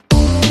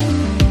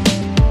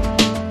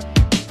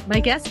My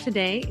guest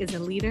today is a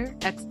leader,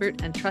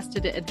 expert, and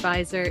trusted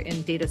advisor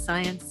in data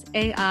science,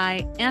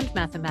 AI, and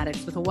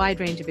mathematics with a wide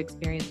range of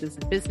experiences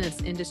in business,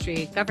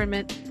 industry,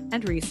 government,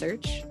 and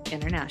research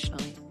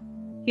internationally.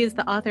 He is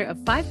the author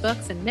of 5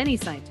 books and many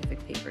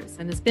scientific papers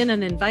and has been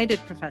an invited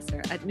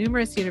professor at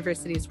numerous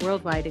universities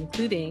worldwide,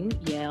 including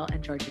Yale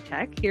and Georgia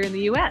Tech here in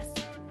the U.S.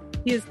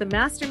 He is the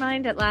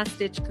mastermind at Last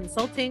Ditch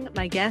Consulting.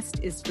 My guest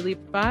is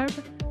Philippe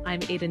Barbe. I'm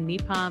Aidan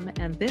Nepom,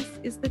 and this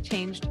is the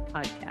Changed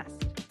Podcast.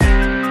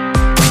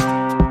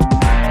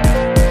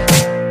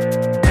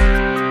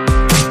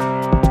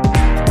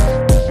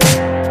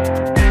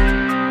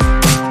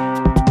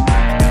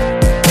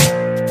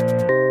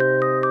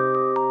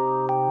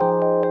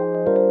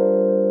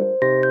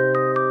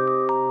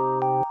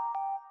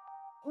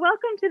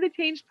 Welcome to the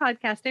Change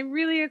Podcast. I'm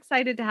really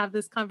excited to have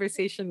this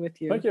conversation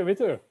with you. Thank you, me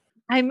too.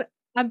 I'm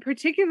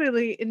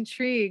particularly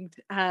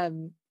intrigued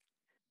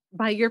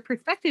by your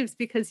perspectives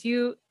because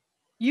you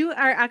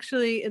are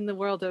actually in the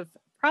world of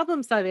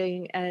problem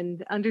solving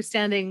and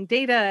understanding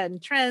data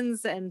and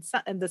trends and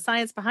the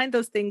science behind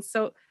those things.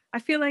 So I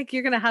feel like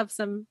you're going to have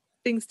some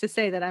things to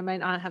say that I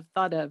might not have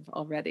thought of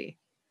already.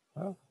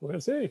 Well,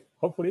 we'll see.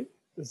 Hopefully,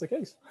 that's the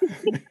case.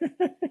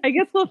 I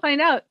guess we'll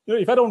find out.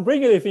 If I don't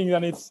bring anything,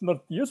 then it's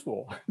not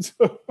useful.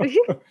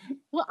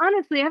 Well,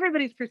 honestly,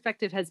 everybody's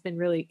perspective has been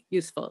really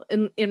useful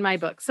in my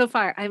book so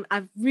far.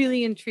 I'm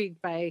really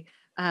intrigued by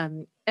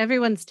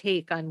everyone's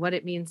take on what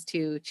it means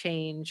to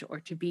change or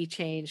to be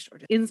changed or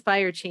to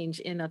inspire change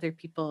in other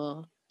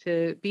people,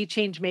 to be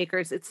change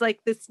makers. It's like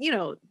this,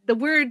 the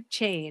word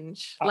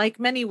change, like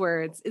many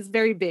words, is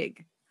very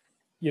big.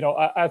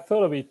 I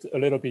thought of it a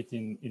little bit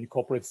in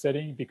corporate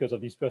setting because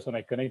of this person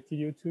I connected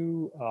you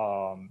to,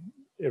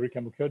 Erika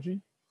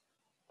Mukherjee.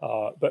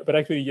 But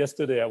actually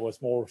yesterday I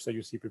was more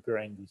seriously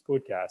preparing this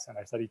podcast and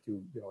I started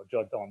to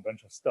jot down a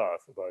bunch of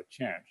stuff about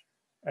change.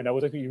 And I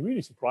was actually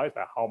really surprised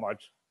by how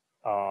much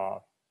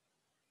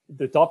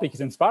the topic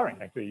is inspiring.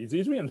 Actually, it's a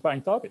really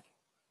inspiring topic.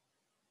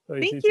 So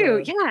Thank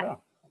you. Yeah.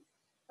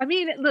 I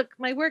mean, look,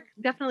 my work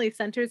definitely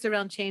centers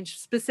around change.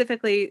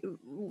 Specifically,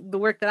 the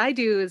work that I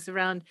do is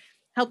around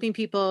helping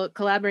people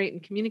collaborate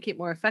and communicate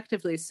more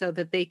effectively so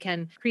that they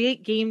can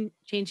create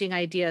game-changing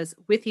ideas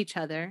with each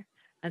other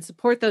and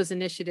support those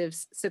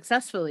initiatives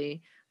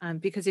successfully.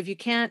 Because if you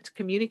can't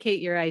communicate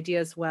your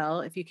ideas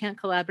well, if you can't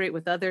collaborate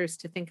with others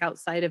to think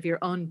outside of your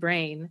own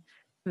brain,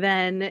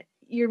 then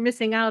you're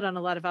missing out on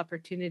a lot of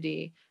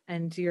opportunity.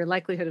 And your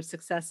likelihood of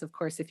success, of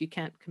course, if you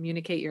can't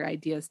communicate your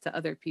ideas to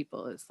other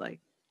people is like,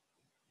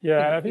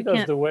 yeah, and I think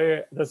that's the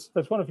way. That's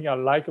one thing I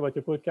like about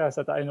your podcast.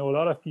 That I know a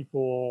lot of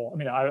people. I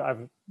mean,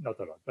 I've not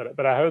a lot,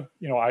 but I heard.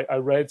 I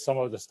read some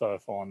of the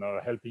stuff on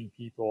helping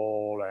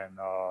people and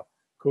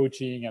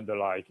coaching and the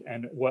like.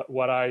 And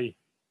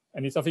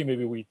and it's something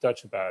maybe we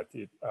touch about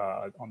it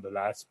on the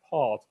last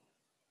part,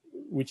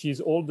 which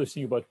is all the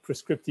thing about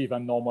prescriptive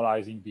and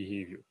normalizing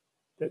behavior.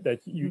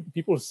 That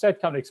people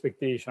set kind of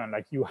expectation,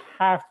 like you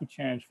have to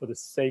change for the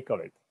sake of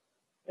it.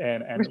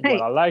 And right.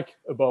 What I like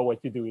about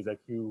what you do is that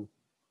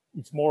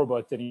it's more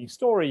about telling a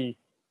story,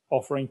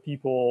 offering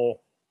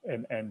people,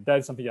 and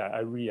that's something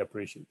I really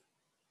appreciate.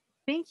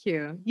 Thank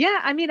you. Yeah,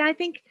 I mean, I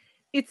think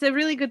it's a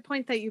really good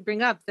point that you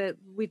bring up, that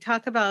we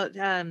talk about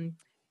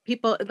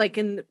people, like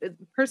in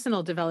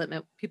personal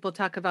development, people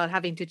talk about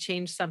having to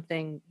change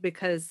something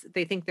because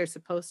they think they're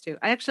supposed to.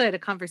 I actually had a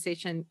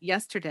conversation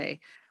yesterday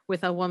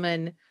with a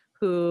woman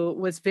who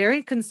was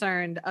very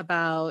concerned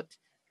about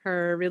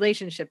her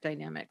relationship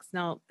dynamics.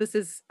 Now, this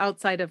is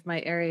outside of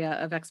my area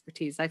of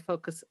expertise.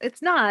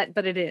 It's not,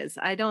 but it is.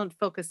 I don't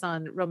focus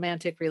on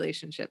romantic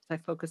relationships. I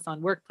focus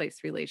on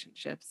workplace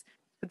relationships.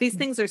 But these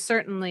things are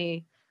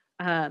certainly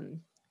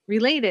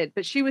related.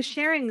 But she was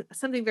sharing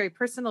something very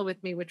personal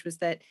with me, which was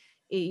that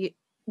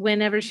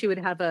whenever she would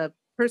have a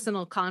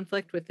personal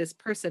conflict with this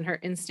person, her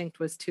instinct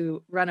was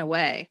to run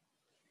away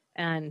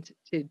and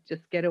to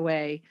just get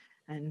away.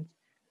 And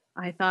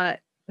I thought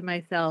to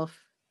myself,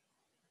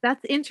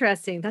 that's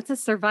interesting. That's a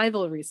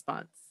survival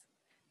response.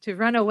 To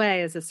run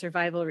away is a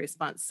survival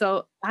response.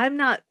 So I'm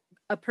not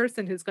a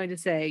person who's going to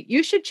say,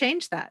 you should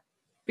change that,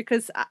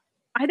 because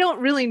I don't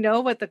really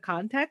know what the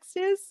context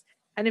is.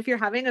 And if you're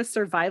having a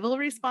survival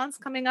response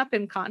coming up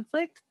in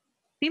conflict,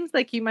 seems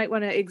like you might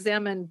want to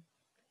examine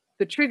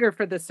the trigger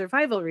for the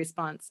survival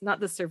response, not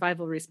the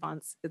survival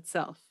response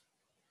itself.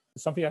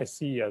 Something I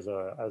see as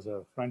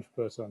a French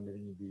person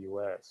living in the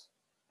US,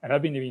 and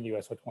I've been living in the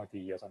US for 20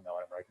 years. I'm now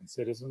an American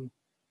citizen.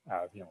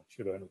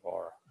 Children who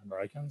are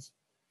Americans,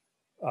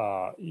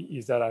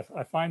 is that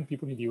I find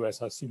people in the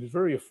US seem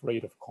very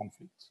afraid of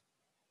conflict.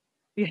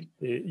 Yeah.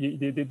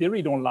 They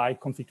really don't like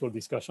conflictual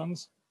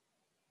discussions.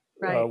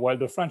 Right. While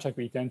the French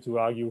actually tend to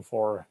argue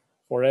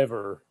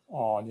forever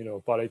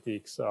on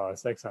politics,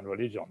 sex, and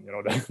religion.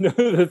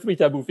 The 3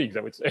 taboo things,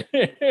 I would say.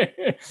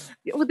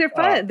 Well, they're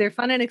fun. They're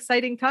fun and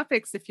exciting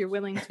topics if you're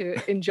willing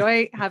to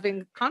enjoy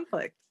having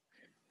conflict.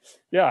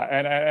 Yeah,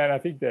 and I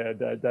think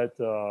that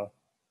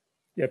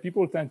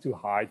people tend to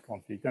hide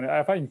conflict, and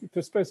I find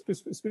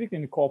specifically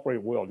in the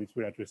corporate world, it's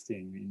really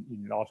interesting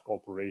in large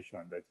corporation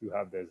that you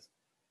have this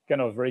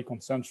kind of very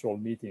consensual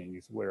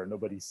meetings where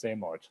nobody's saying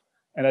much.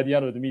 And at the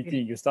end of the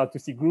meeting, you start to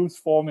see groups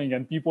forming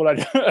and people are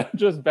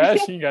just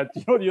bashing at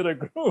the other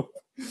group.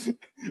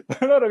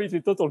 A lot of it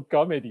is total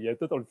comedy, a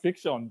total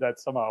fiction that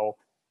somehow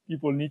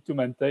people need to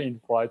maintain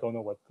for I don't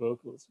know what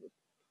purpose.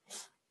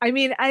 I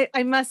mean,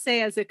 I must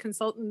say, as a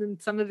consultant in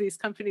some of these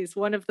companies,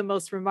 one of the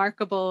most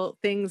remarkable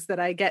things that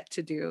I get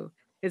to do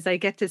is I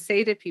get to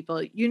say to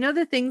people, you know,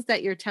 the things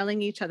that you're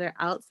telling each other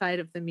outside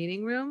of the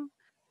meeting room,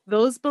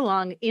 those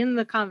belong in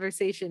the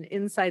conversation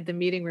inside the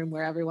meeting room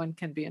where everyone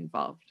can be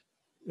involved.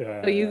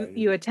 So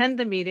you attend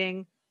the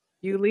meeting,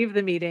 you leave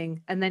the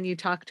meeting, and then you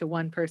talk to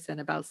one person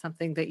about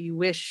something that you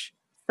wish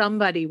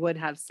somebody would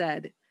have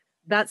said.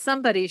 That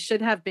somebody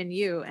should have been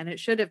you, and it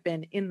should have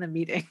been in the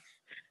meeting.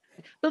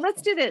 So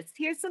let's do this.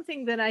 Here's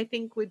something that I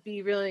think would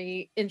be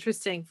really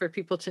interesting for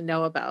people to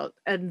know about.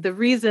 And the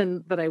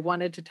reason that I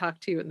wanted to talk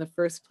to you in the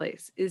first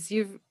place is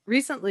you've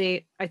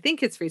recently, I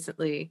think it's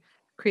recently,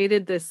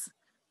 created this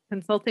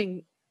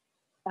consulting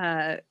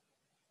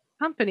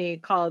company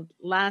called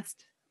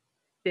Last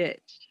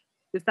Ditch.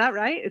 Is that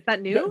right? Is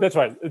that new? That's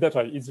right. That's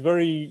right. It's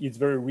very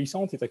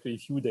recent. It's actually a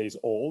few days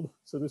old,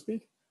 so to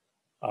speak.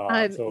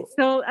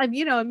 So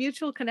you know, a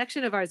mutual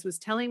connection of ours was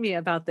telling me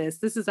about this.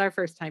 This is our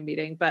first time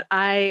meeting, but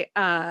I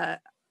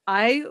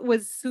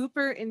was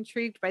super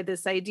intrigued by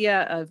this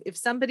idea of if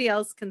somebody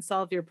else can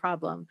solve your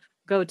problem,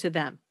 go to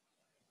them.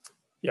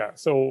 Yeah.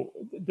 So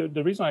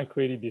the reason I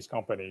created this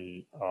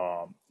company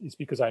is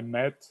because I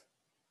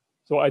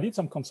did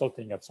some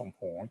consulting at some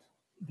point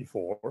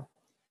before,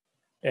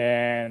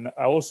 and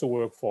I also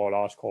worked for a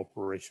large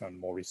corporation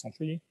more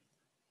recently.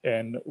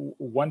 And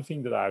one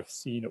thing that I've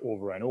seen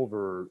over and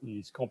over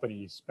is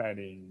companies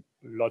spending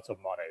lots of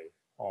money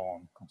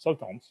on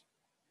consultants.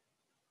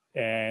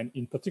 And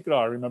in particular,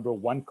 I remember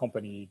one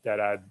company that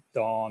had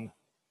done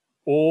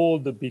all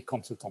the big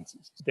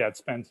consultancies. They had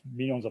spent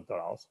millions of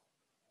dollars.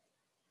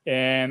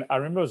 And I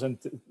remember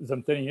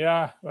them telling,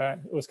 well,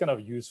 it was kind of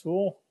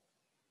useful,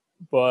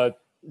 but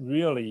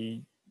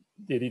really,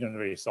 they didn't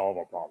really solve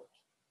our problems.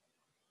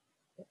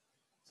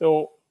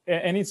 So,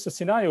 and it's a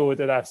scenario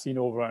that I've seen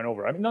over and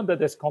over. I mean, not that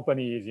these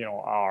companies,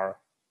 are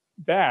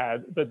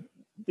bad, but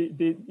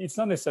it's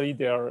not necessarily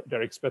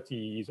their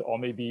expertise, or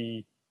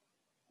maybe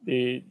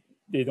they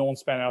don't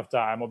spend enough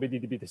time, or maybe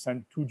they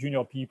send too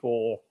junior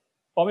people,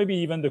 or maybe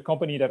even the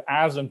company that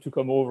asked them to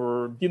come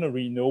over didn't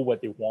really know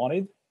what they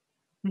wanted.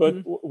 But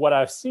what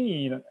I've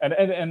seen,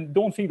 and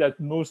don't think that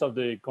most of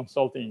the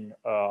consulting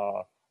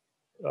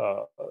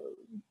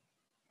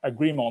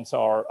agreements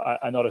are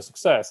not a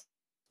success.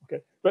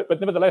 Okay, but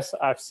nevertheless,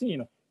 I've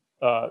seen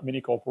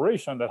many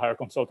corporations that hire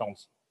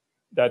consultants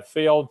that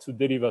fail to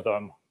deliver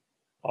them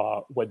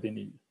what they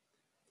need.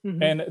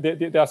 And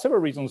there are several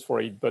reasons for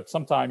it, but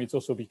sometimes it's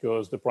also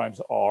because the problems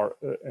are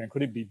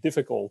incredibly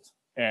difficult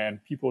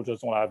and people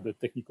just don't have the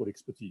technical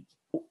expertise.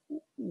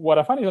 What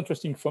I find is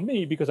interesting for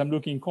me, because I'm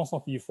looking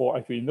constantly for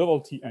actually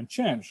novelty and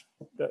change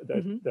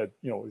that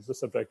is the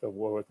subject of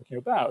what we're talking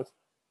about.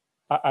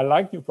 I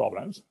like new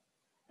problems.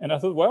 And I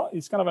thought, well,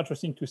 it's kind of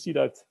interesting to see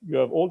that you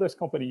have all these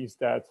companies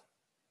that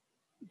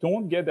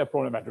don't get their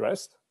problem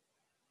addressed.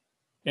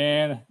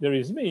 And there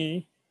is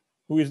me,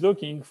 who is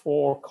looking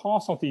for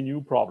constantly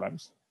new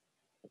problems.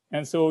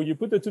 And so you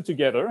put the two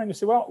together and you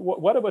say, well,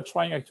 what about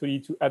trying actually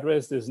to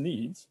address these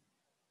needs,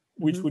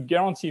 which would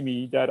guarantee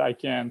me that I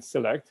can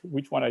select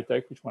which one I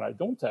take, which one I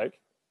don't take.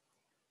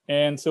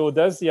 And so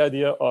that's the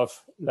idea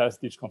of last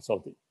ditch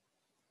consulting.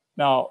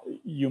 Now,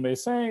 you may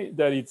say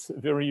that it's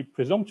very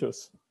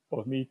presumptuous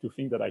of me to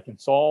think that I can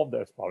solve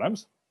those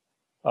problems.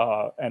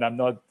 And I'm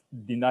not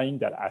denying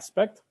that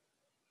aspect.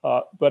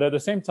 But at the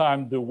same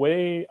time, the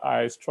way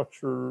I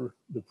structure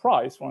the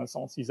price, for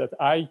instance, is that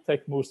I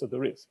take most of the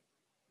risk,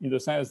 in the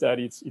sense that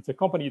it's a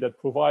company that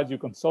provides you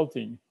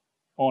consulting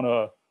on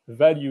a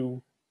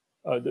value.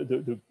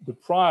 The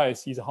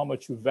price is how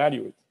much you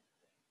value it.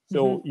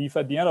 So if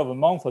at the end of a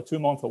month or 2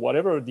 months or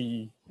whatever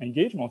the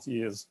engagement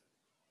is,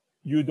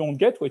 you don't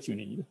get what you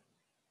need,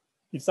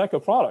 it's like a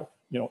product.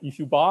 If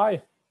you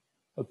buy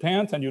a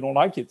pant and you don't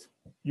like it,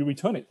 you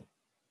return it.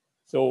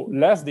 So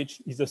last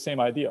ditch is the same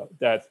idea,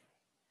 that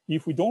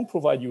if we don't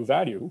provide you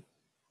value,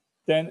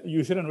 then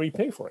you shouldn't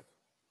repay for it.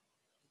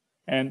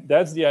 And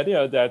that's the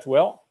idea that,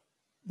 well,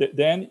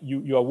 then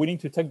you are willing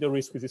to take the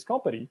risk with this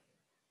company.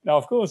 Now,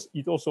 of course,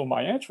 it's also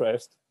my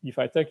interest, if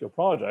I take your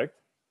project,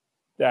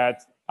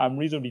 that I'm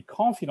reasonably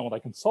confident I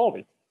can solve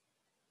it.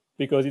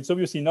 Because it's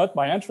obviously not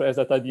my interest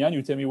that at the end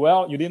you tell me,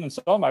 well, you didn't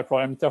solve my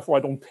problem, therefore I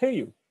don't pay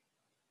you.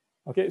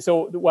 Okay,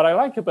 so what I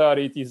like about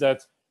it is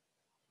that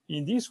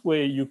in this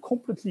way, you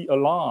completely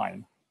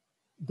align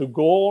the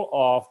goal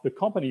of the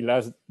company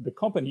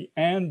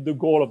and the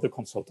goal of the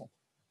consultant.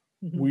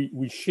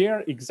 We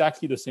share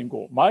exactly the same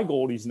goal. My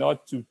goal is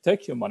not to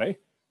take your money,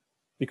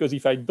 because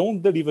if I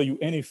don't deliver you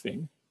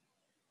anything,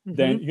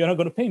 then you're not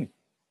going to pay me.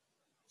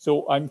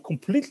 So I'm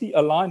completely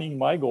aligning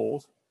my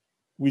goals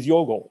with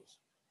your goals.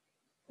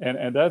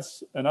 And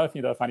that's another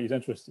thing that I find is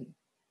interesting.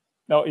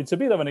 Now, it's a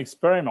bit of an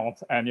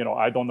experiment, and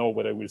I don't know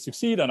whether it will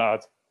succeed or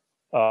not.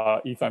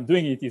 If I'm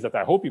doing it, is that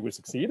I hope it will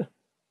succeed.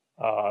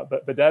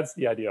 But that's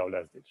the idea of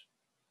last ditch.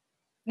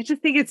 I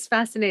just think it's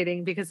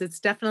fascinating because it's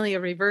definitely a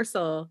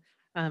reversal.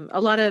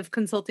 A lot of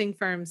consulting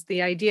firms,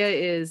 the idea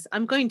is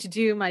I'm going to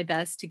do my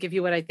best to give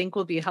you what I think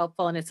will be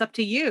helpful, and it's up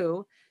to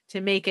you to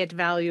make it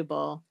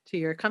valuable to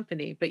your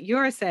company. But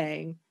you're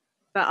saying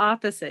the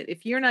opposite.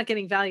 If you're not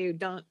getting value,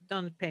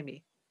 don't pay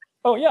me.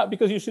 Oh yeah,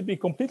 because you should be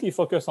completely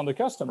focused on the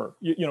customer.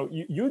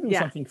 You do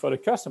something for the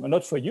customer,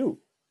 not for you.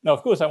 Now,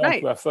 of course, I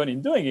want to have fun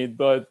in doing it,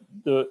 but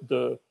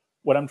the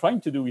what I'm trying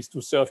to do is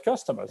to serve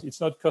customers.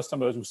 It's not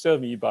customers who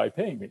serve me by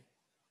paying me.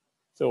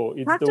 So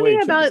it's the way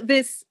it should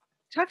be.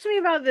 Talk to me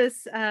about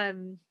this.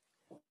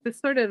 This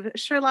sort of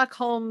Sherlock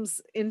Holmes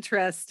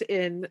interest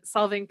in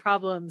solving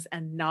problems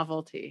and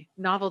novelty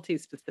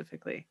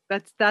specifically.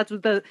 That's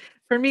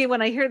for me,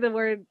 when I hear the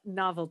word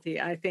novelty,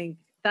 I think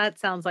that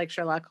sounds like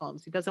Sherlock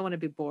Holmes. He doesn't want to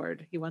be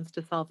bored. He wants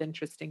to solve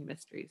interesting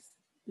mysteries.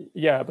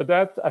 Yeah, but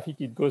that, I think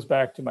it goes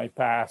back to my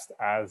past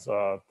as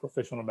a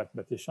professional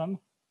mathematician.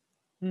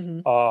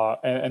 Mm-hmm.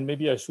 And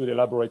maybe I should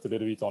elaborate a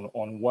little bit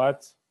on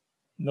what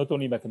not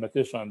only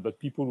mathematicians, but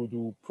people who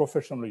do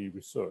professionally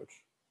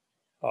research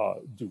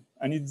do.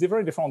 And it's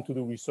very different to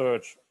do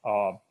research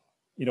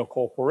in a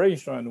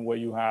corporation where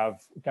you have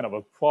kind of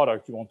a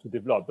product you want to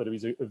develop, but there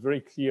is a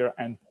very clear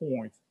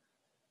endpoint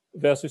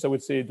versus, I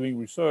would say, doing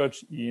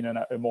research in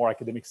a more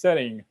academic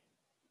setting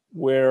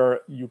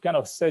where you kind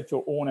of set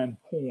your own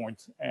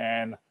endpoint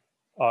and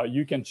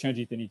you can change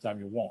it anytime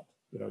you want.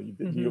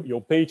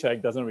 Your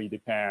paycheck doesn't really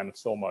depend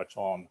so much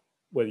on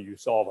whether you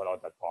solve or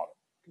not that problem.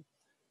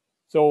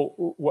 So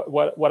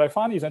what I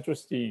find is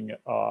interesting.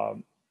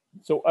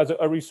 So as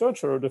a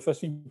researcher, the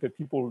first thing that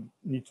people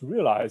need to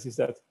realize is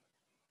that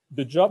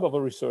the job of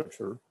a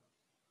researcher,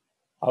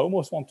 I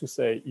almost want to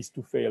say, is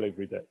to fail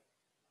every day.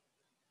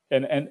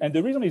 And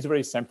the reason is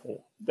very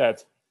simple,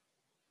 that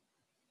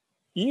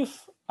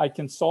if I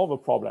can solve a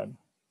problem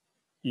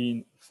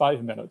in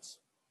 5 minutes,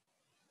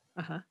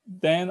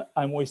 then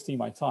I'm wasting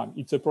my time.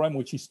 It's a problem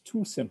which is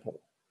too simple.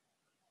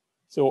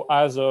 So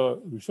as a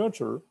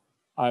researcher,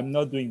 I'm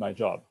not doing my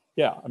job.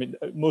 Yeah, I mean,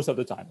 most of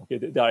the time. Okay,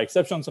 there are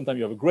exceptions. Sometimes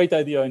you have a great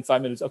idea in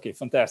 5 minutes. Okay,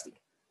 fantastic.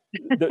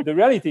 The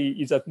reality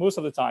is that most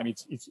of the time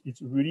it's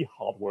really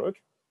hard work.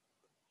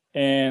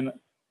 And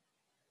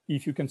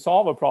if you can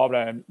solve a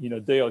problem in a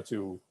day or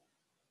two,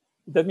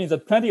 that means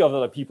that plenty of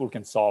other people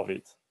can solve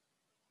it.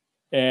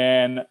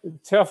 And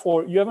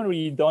therefore, you haven't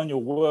really done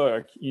your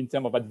work in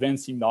terms of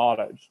advancing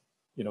knowledge.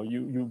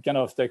 You kind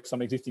of take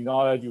some existing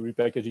knowledge, you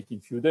repackage it in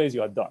a few days,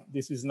 you are done.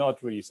 This is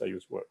not really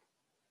serious work.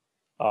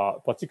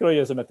 Particularly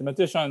as a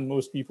mathematician,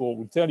 most people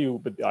will tell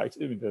you, but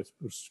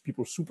there's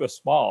people super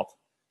smart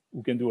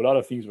who can do a lot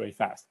of things very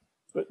fast.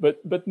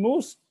 But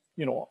most,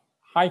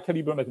 high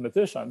caliber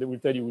mathematicians, they will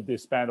tell you they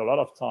spend a lot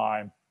of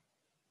time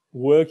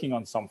working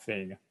on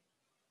something.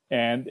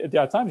 And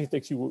there are times it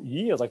takes you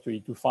years actually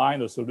to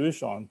find a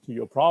solution to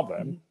your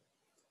problem.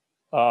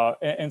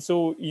 And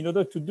so in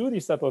order to do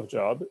this type of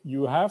job,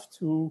 you have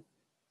to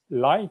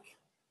like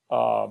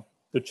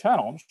the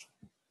challenge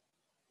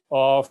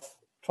of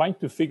trying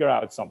to figure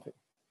out something.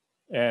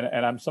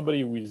 And I'm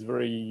somebody who is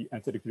very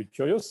intellectually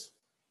curious.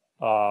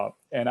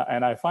 And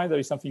I find there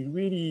is something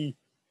really,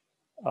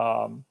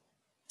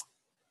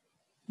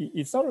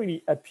 it's not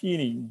really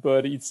appealing,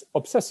 but it's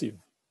obsessive,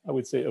 I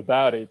would say,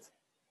 about it,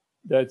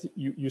 that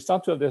you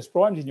start to have these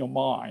problems in your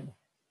mind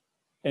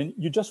and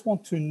you just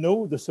want to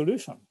know the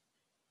solution.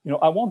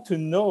 I want to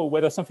know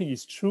whether something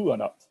is true or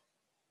not.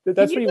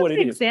 That's really what it is.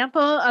 Can you give an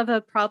example of a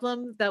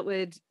problem that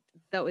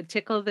would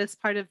tickle this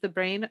part of the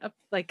brain,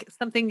 like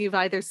something you've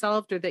either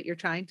solved or that you're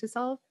trying to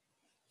solve?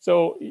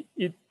 So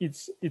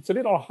it's a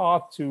little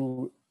hard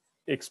to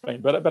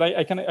explain, but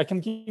I can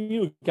give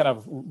you a kind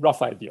of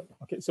rough idea.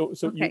 Okay, so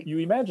okay. You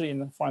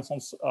imagine, for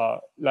instance,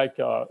 like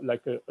a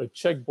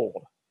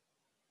checkboard,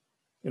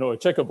 a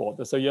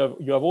checkerboard. So you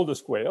have all the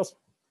squares,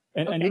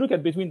 and you look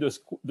at between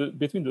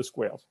the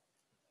squares.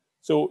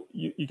 So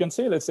you can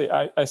say, let's say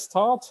I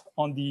start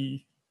on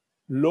the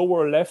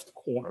lower left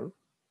corner.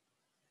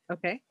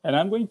 Okay. And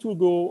I'm going to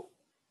go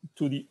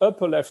to the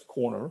upper left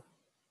corner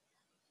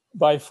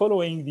by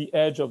following the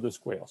edge of the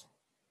squares.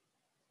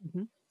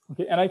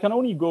 Okay, and I can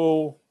only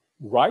go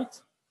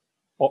right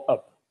or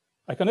up.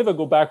 I can never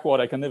go backward.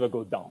 I can never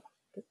go down.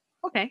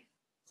 Okay.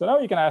 So now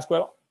you can ask,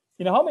 well,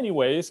 in how many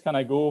ways can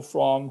I go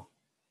from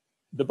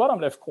the bottom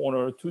left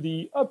corner to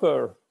the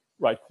upper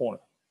right corner?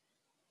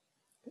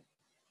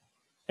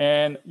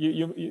 And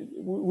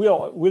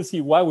we'll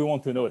see why we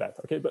want to know that.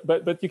 Okay,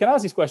 but you can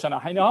ask this question: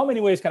 how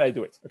many ways can I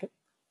do it? Okay,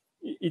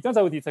 it turns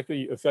out it's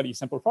actually a fairly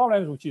simple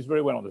problem, which is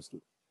very well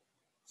understood.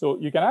 So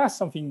you can ask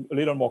something a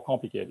little more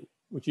complicated,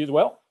 which is,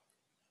 well,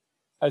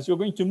 as you're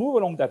going to move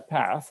along that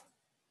path,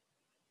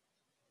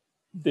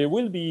 there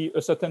will be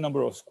a certain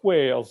number of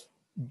squares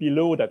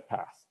below that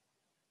path.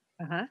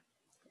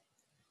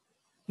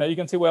 Now you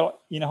can say,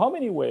 well, in how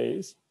many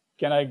ways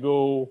can I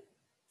go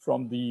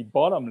from the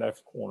bottom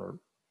left corner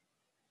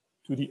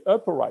to the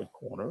upper right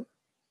corner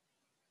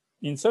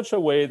in such a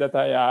way that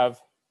I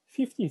have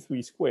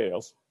 53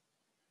 squares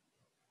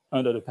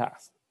under the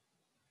path?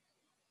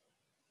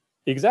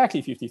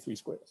 exactly 53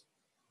 squares.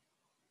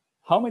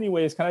 How many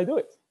ways can I do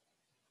it?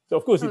 So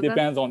of course, it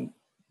depends on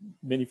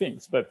many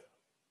things, but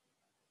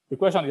the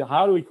question is,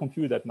 how do we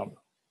compute that number?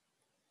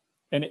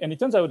 And it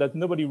turns out that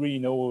nobody really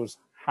knows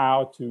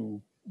how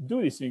to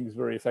do these things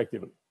very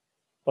effectively,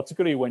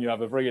 particularly when you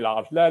have a very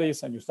large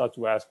lattice and you start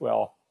to ask,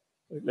 well,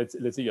 let's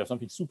say you have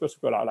something super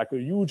large, like a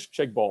huge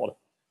checkboard,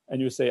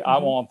 and you say, I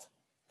want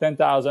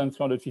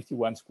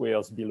 10,351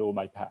 squares below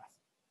my path.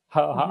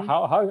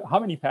 How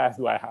many paths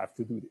do I have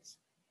to do this?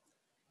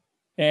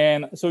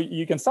 And so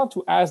you can start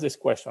to ask these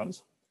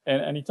questions.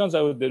 And it turns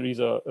out there is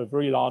a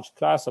very large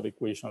class of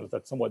equations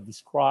that somewhat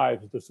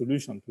describes the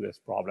solution to these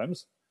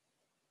problems,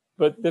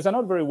 but these are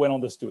not very well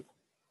understood.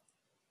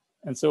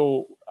 And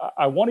so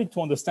I wanted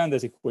to understand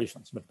these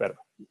equations much better.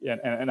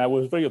 And I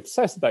was very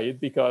obsessed by it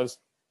because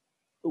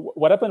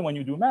what happens when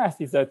you do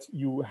math is that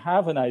you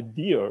have an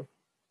idea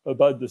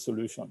about the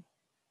solution,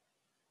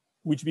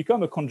 which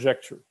become a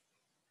conjecture.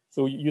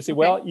 So you say,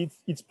 well,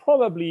 it's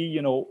probably,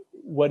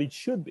 what it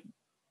should be.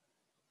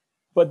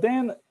 But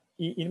then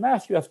in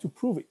math, you have to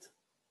prove it.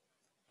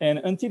 And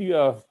until you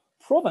have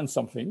proven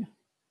something,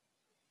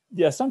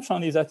 the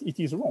assumption is that it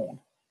is wrong.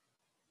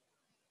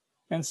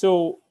 And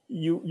so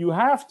you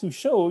have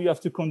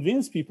to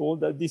convince people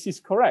that this is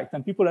correct.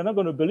 And people are not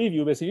going to believe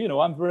you by saying,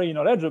 I'm very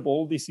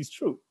knowledgeable, this is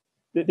true.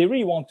 They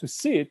really want to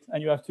see it,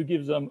 and you have to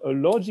give them a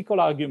logical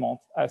argument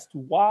as to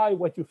why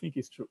what you think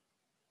is true.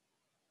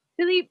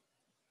 Philippe,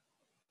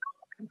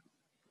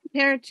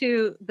 compared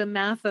to the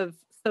math of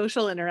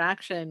social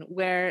interaction,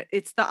 where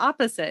it's the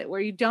opposite,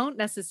 where you don't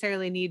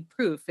necessarily need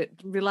proof. It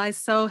relies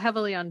so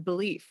heavily on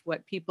belief,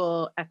 what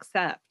people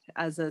accept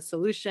as a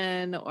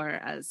solution or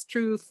as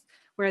truth.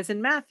 Whereas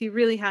in math, you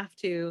really have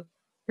to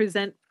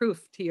present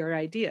proof to your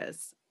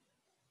ideas.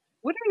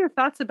 What are your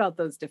thoughts about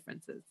those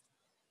differences?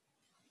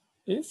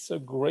 It's a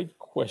great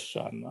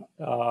question.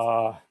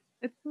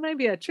 It might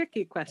be a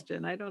tricky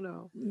question. I don't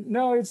know.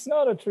 No, it's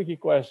not a tricky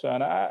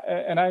question.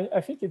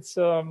 I think it's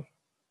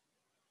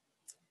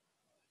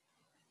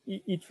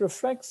it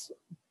reflects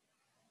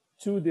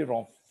two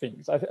different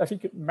things. I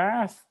think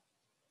math.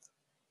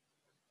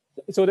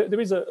 So there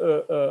is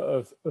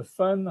a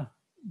fun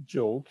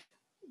joke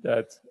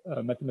that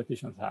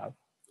mathematicians have,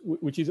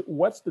 which is,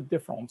 what's the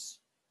difference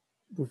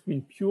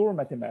between pure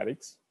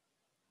mathematics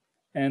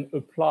and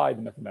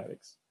applied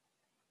mathematics?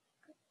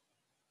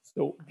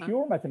 So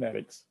pure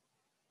mathematics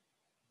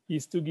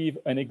is to give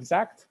an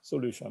exact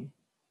solution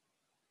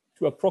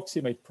to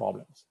approximate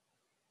problems.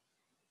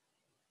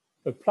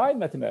 Applied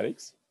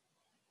mathematics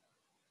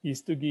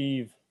is to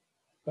give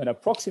an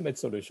approximate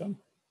solution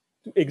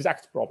to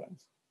exact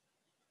problems.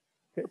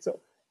 Okay, so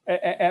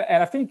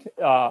and I think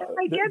I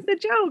get the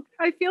joke.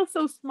 I feel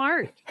so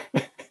smart.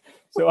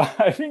 So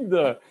I think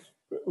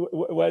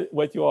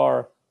what you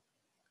are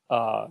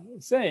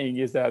saying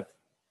is that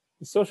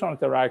social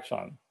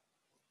interaction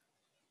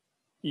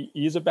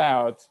is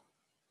about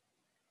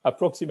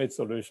approximate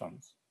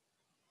solutions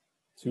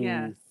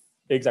to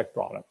exact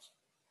problems.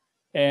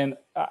 And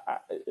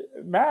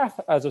math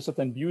has a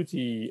certain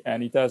beauty,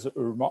 and it has a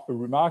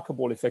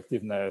remarkable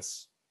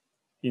effectiveness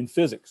in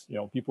physics.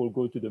 People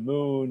go to the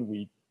moon,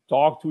 we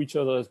talk to each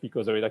other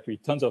because there is actually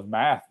tons of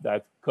math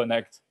that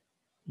connect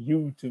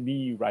you to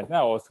me right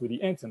now through the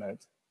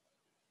internet.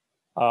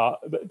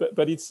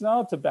 But it's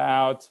not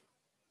about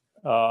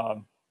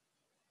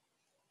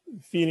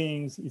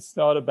feelings. It's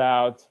not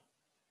about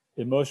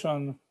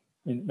emotion.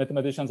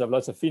 Mathematicians have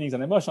lots of feelings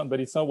and emotion, but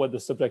it's not what the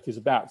subject is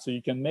about. So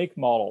you can make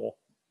model,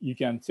 you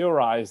can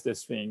theorize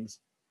these things,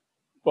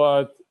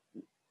 but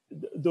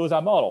those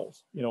are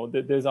models.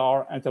 These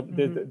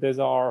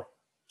are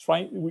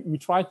we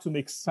try to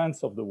make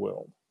sense of the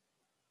world,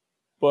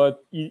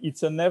 but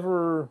it's a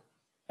never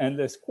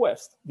endless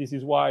quest. This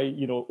is why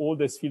all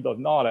this field of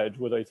knowledge,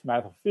 whether it's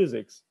math or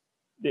physics,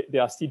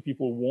 there are still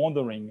people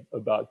wondering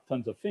about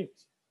tons of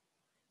things.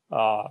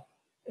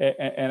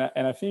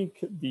 And I think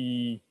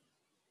the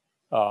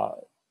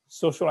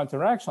social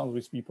interactions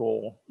with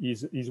people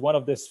is one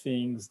of those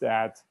things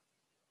that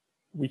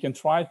we can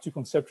try to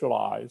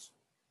conceptualize,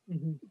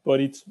 but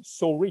it's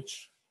so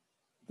rich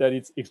that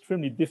it's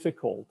extremely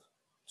difficult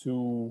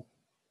to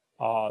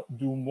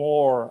do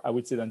more, I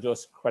would say, than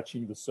just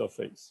scratching the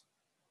surface.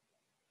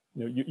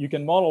 You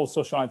can model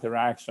social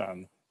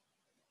interaction,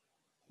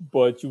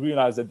 but you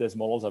realize that these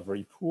models are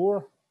very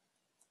poor.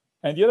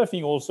 And the other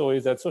thing also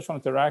is that social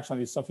interaction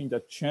is something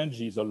that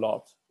changes a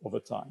lot over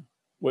time.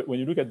 When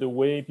you look at the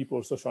way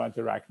people social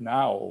interact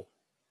now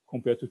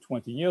compared to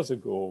 20 years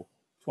ago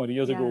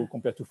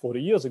compared to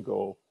 40 years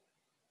ago,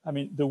 I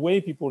mean, the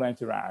way people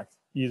interact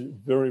is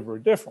very, very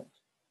different.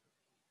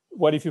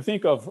 What if you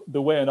think of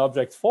the way an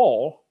object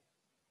falls,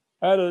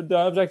 the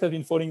object has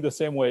been falling the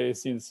same way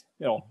since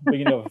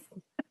beginning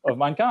of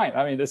mankind.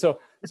 I mean, so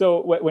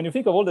when you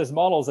think of all these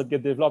models that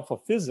get developed for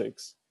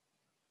physics,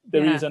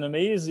 there is an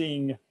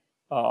amazing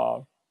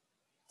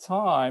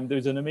time,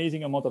 there's an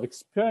amazing amount of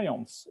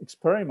experiments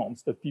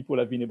that people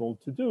have been able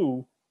to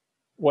do.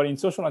 While in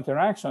social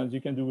interactions,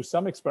 you can do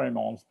some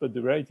experiments, but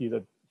the reality is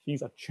that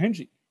things are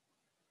changing.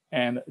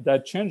 And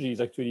that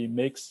changes actually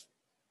makes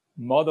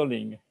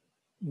modeling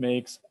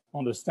makes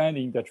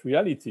understanding that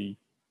reality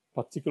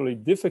particularly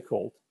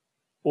difficult,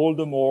 all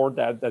the more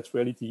that that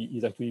reality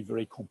is actually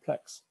very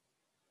complex.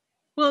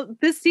 Well,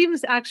 this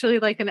seems actually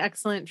like an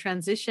excellent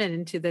transition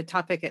into the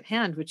topic at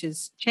hand, which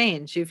is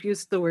change. You've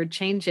used the word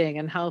changing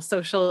and how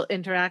social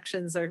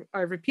interactions are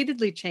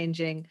repeatedly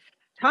changing.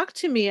 Talk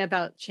to me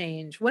about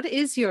change. What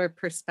is your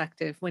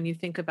perspective when you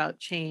think about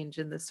change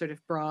in this sort of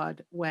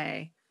broad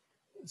way?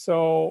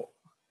 So,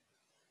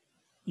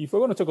 if we're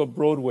going to talk about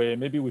Broadway,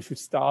 maybe we should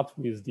start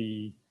with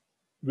the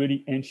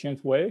really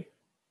ancient way.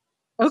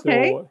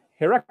 Okay. So,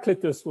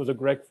 Heraclitus was a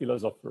Greek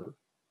philosopher.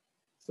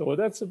 So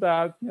that's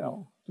about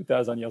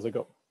 2,000 years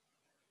ago.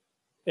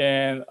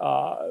 And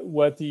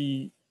what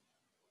he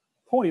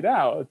pointed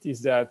out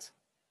is that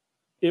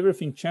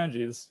everything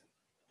changes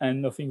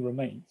and nothing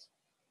remains.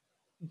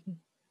 Mm-hmm.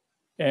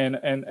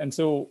 And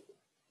so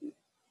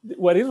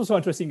what is also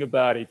interesting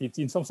about it, it's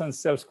in some sense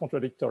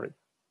self-contradictory,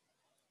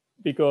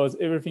 because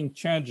everything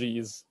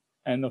changes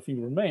and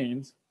nothing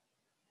remains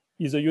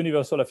is a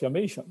universal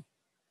affirmation.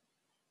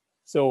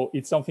 So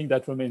it's something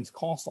that remains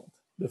constant.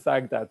 The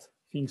fact that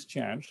things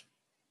change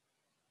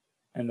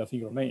and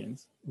nothing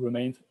remains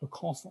a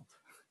constant.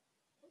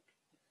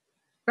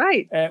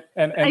 Right.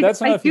 And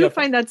that's I do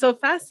find that so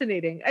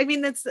fascinating. I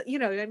mean, that's,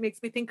 it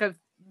makes me think of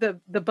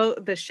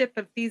the ship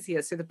of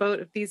Theseus, or the boat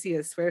of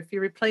Theseus, where if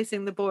you're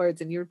replacing the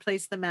boards and you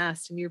replace the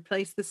mast and you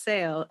replace the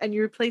sail and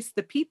you replace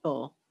the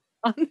people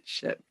on the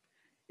ship,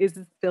 is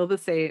it still the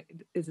same?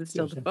 Is it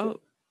still the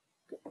boat?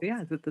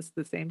 Yeah. Is it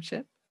the same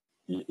ship?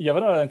 You have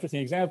another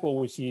interesting example,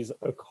 which is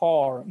a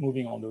car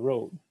moving on the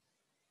road.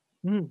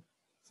 Mm.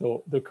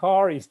 So the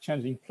car is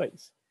changing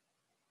place,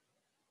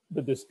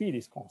 but the speed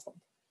is constant.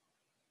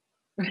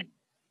 Right.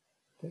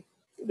 Okay.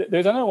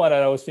 There's another one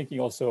that I was thinking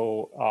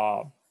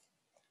also.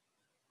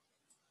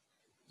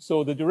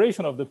 So the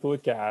duration of the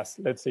podcast,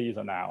 let's say, is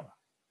an hour.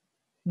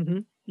 Mm-hmm.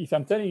 If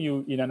I'm telling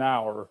you in an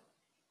hour,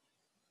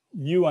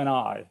 you and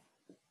I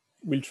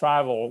will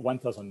travel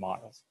 1,000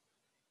 miles,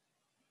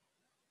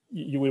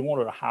 you will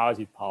wonder, how is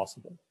it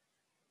possible?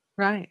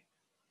 Right.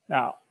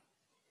 Now,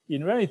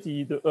 in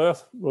reality, the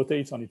Earth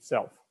rotates on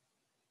itself.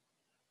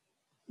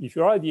 If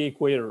you're at the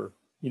equator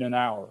in an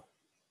hour,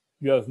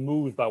 you have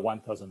moved by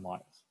 1,000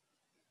 miles.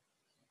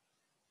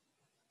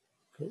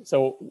 Okay.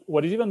 So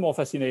what is even more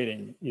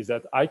fascinating is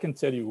that I can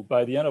tell you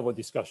by the end of our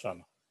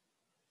discussion,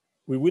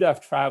 we would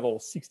have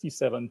traveled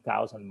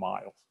 67,000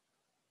 miles.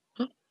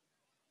 Huh?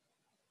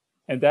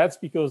 And that's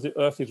because the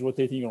Earth is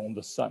rotating around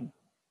the sun.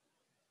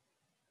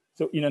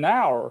 So in an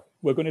hour,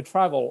 we're going to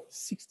travel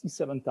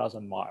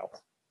 67,000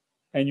 miles.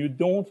 And you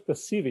don't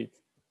perceive it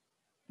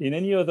in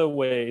any other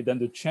way than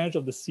the change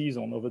of the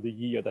season over the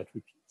year that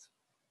repeats.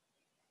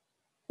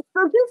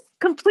 So this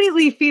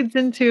completely feeds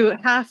into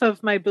half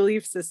of my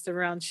belief system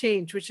around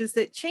change, which is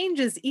that change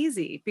is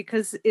easy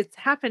because it's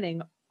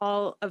happening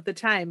all of the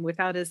time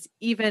without us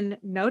even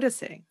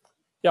noticing.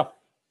 Yeah.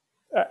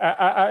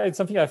 It's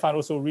something I find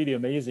also really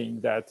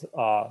amazing that,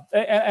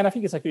 and I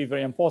think it's actually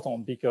very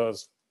important,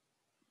 because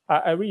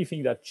I really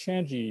think that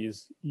change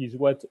is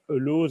what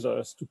allows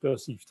us to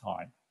perceive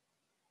time.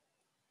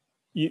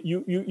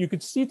 You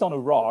could sit on a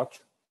rock,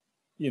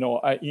 in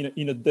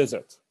a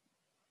desert,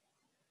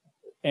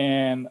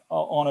 and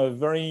on a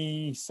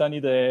very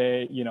sunny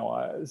day,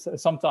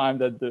 sometime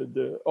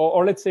that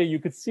or let's say you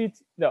could sit.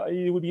 No,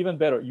 it would be even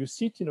better. You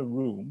sit in a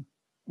room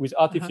with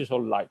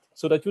artificial light,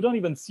 so that you don't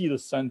even see the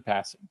sun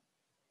passing.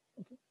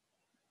 Okay.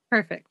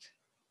 Perfect.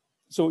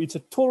 So it's a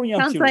totally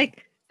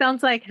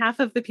Sounds like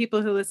half of the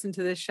people who listen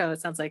to this show, it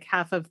sounds like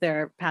half of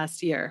their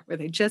past year where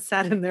they just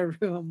sat in their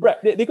room.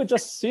 Right. They could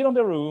just sit on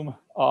their room,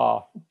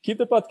 keep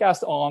the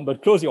podcast on,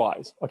 but close your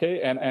eyes,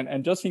 okay?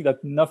 And just think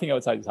that nothing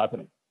outside is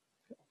happening.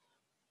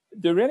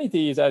 The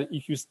reality is that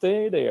if you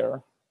stay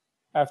there,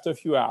 after a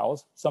few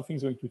hours,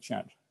 something's going to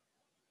change.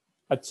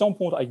 At some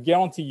point, I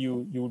guarantee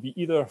you will be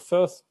either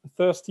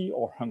thirsty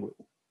or hungry.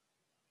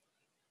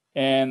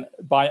 And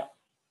by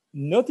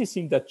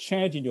noticing that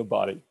change in your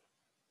body,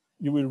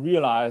 you will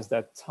realize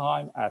that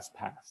time has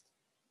passed.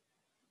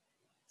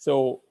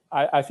 So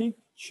I think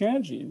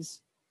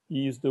changes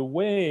is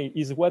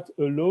what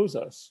allows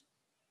us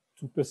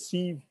to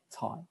perceive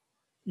time.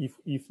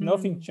 If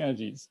nothing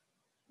changes,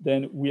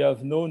 then we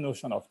have no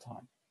notion of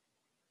time.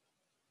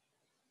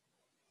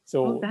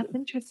 So that's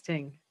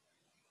interesting.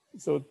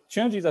 So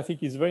changes, I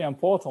think, is very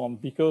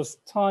important, because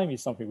time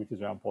is something which is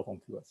very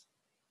important to us.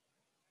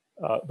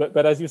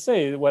 But as you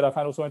say, what I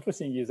find also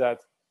interesting is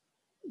that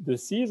the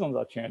seasons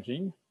are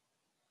changing,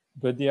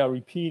 but they are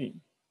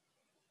repeating.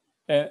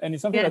 And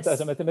it's something that,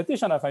 as a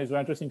mathematician, I find is very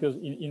interesting, because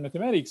in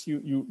mathematics,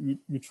 you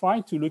try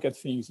to look at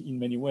things in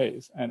many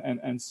ways.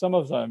 And some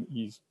of them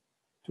is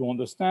to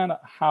understand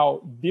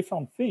how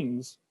different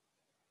things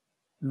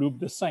look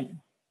the same.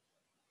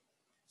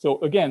 So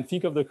again,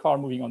 think of the car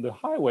moving on the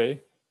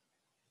highway.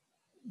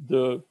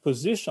 The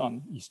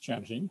position is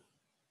changing.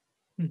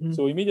 Mm-hmm.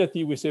 So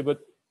immediately we say, but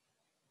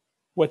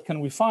what can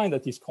we find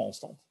that is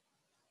constant?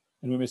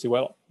 And we may say,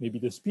 well, maybe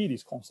the speed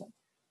is constant.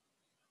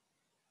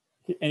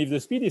 And if the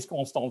speed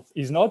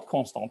is not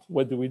constant,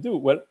 what do?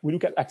 Well, we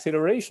look at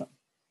acceleration.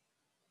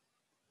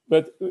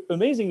 But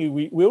amazingly,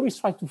 we always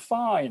try to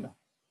find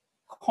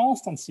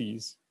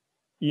constancies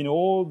in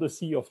all the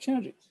sea of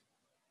changes.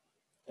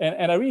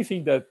 And I really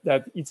think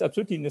that it's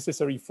absolutely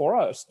necessary for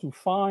us to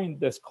find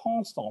this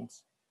constant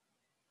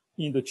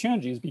in the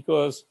changes,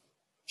 because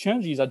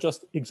changes are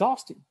just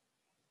exhausting.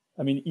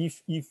 I mean,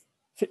 if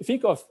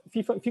think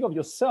of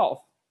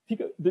yourself.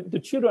 The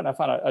children I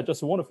find are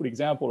just a wonderful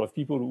example of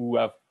people who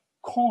have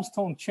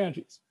constant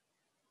changes.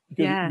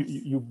 Because Yes.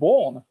 you're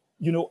born,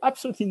 you know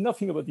absolutely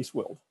nothing about this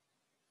world.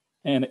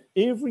 And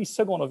every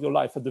second of your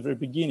life at the very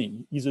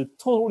beginning is a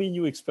totally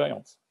new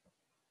experience.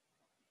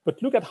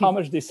 But look at how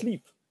much they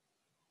sleep.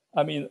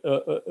 I mean,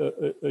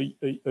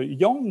 a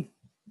young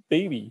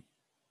baby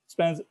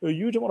spends a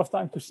huge amount of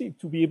time to sleep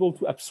to be able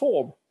to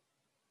absorb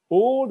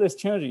all these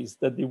changes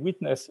that they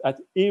witness at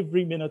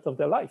every minute of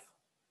their life.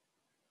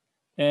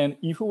 And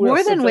if we were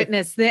more than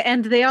witness,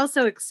 and they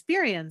also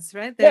experience,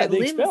 right? Their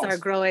limbs are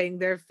growing,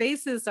 their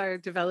faces are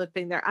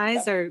developing, their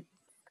eyes are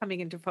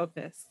coming into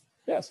focus.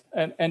 Yes,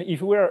 and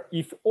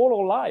if all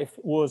our life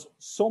was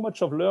so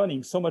much of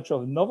learning, so much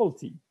of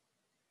novelty,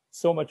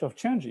 so much of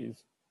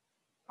changes,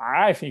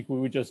 I think we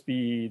would just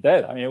be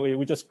dead. I mean,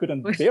 we just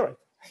couldn't bear it.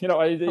 You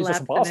know, it's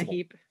just impossible.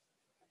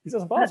 It's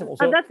just impossible.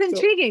 That's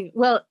intriguing.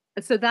 Well,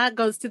 so that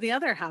goes to the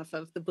other half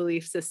of the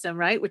belief system,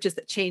 right? Which is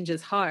that change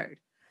is hard.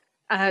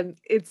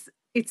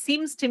 It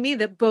seems to me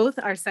that both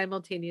are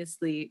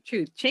simultaneously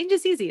true. Change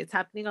is easy. It's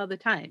happening all the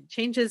time.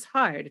 Change is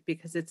hard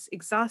because it's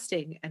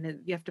exhausting and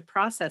you have to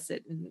process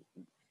it. And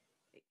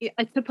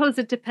I suppose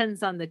it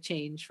depends on the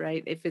change,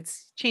 right? If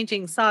it's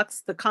changing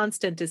socks, the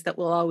constant is that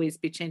we'll always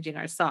be changing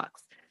our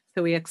socks.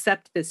 So we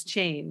accept this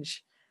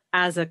change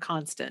as a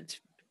constant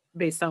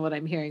based on what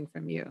I'm hearing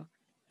from you.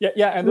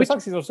 Yeah. And the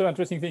socks is also an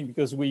interesting thing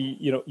because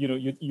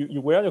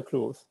you wear your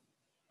clothes.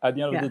 At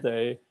the end of the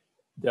day,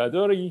 they are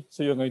dirty,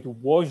 so you're going to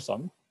wash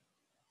them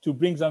to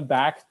bring them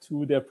back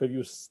to their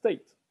previous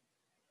state.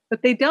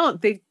 But they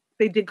don't. They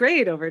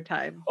degrade over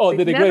time. Oh,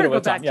 they degrade over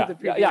time.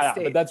 Yeah.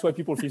 But that's why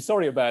people feel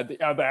sorry about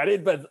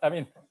it. But I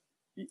mean,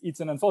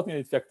 it's an unfortunate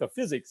effect of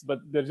physics.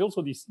 But there's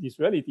also this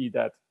reality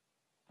that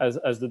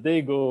as the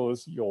day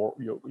goes, your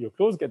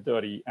clothes get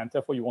dirty, and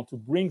therefore you want to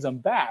bring them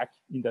back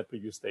in that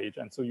previous stage,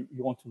 and so you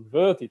want to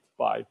revert it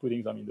by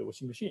putting them in the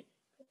washing machine.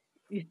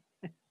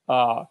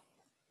 So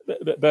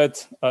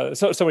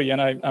sorry,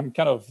 and I'm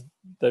kind of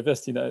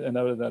divesting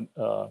another than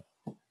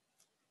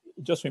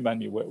just remind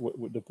me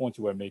what the point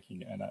you were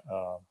making. And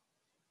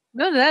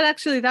no, that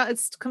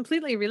is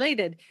completely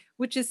related,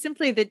 which is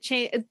simply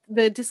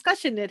the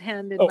discussion at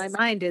hand in my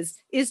mind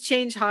is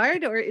change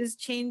hard or is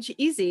change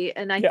easy?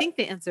 And I think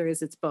the answer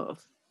is it's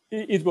both.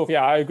 It's both.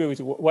 Yeah, I agree with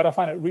you. What I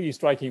find really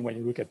striking when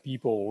you look at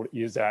people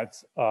is that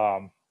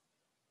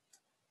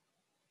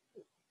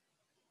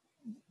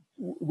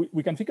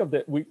we can think of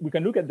we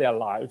can look at their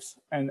lives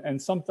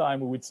and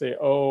sometimes we would say,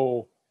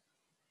 oh,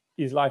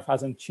 his life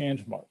hasn't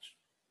changed much.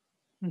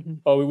 Mm-hmm.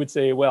 Or we would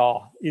say,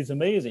 well, it's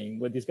amazing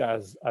what this guy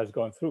has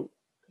gone through.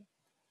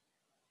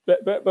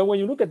 But when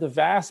you look at the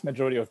vast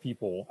majority of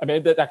people, I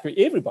mean, that actually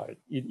everybody,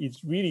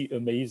 it's really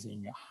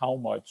amazing how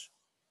much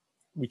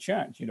we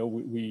change. You know,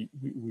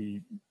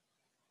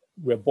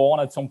 we're born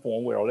at some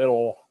point, we're a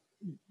little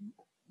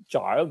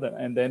child,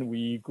 and then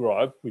we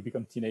grow up, we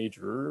become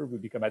teenager, we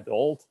become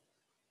adult.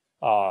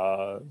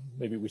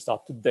 Maybe we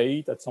start to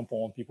date at some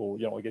point. People,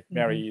 get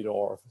married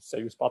or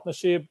serious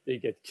partnership. They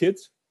get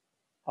kids,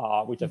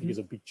 which I think is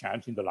a big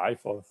change in the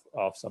life of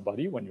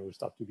somebody when you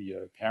start to be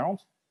a parent.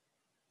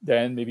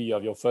 Then maybe you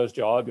have your first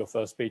job, your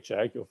first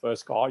paycheck, your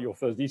first car, your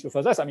first this, your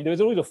first that. I mean, there's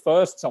always a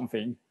first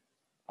something.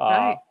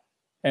 Right.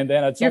 And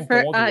then at some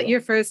point,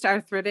 your first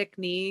arthritic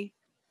knee.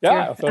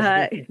 Yeah, your first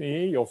arthritic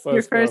knee, your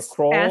first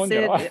Crohn,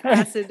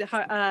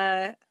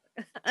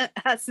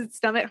 acid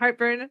stomach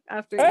heartburn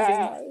after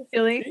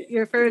healing.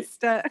 Your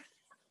first.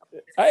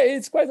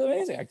 It's quite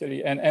amazing,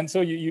 actually, and so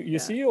you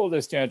see all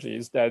these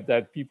changes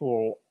that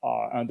people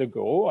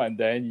undergo, and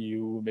then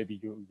maybe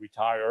you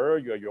retire.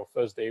 You have your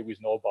first day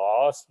with no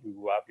boss.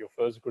 You have your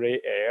first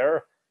gray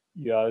hair.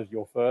 You have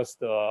your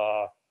first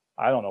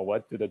I don't know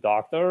what to the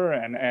doctor,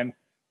 and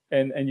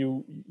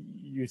you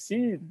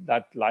see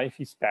that life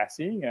is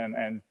passing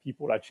and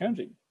people are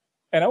changing.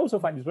 And I also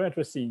find it very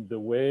interesting the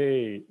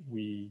way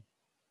we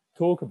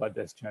talk about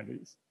these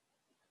changes.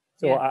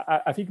 So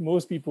I think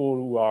most people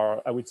who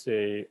are, I would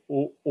say,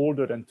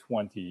 older than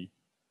 20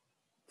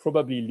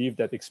 probably live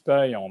that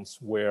experience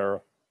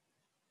where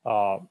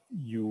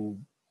you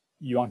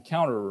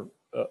encounter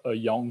a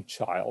young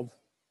child,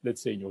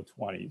 let's say in your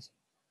 20s,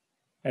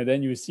 and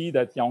then you see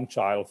that young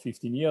child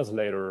 15 years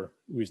later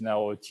who is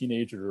now a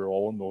teenager or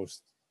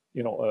almost,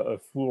 a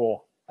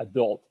full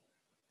adult.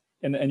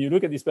 And you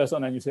look at this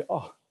person and you say,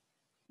 oh,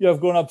 you have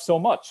grown up so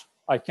much.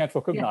 I can't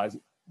recognize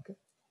it. Okay.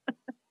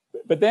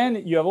 But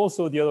then you have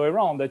also the other way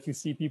around, that you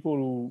see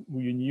people who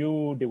you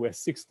knew they were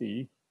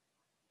 60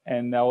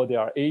 and now they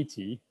are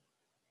 80.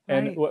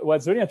 And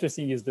what's really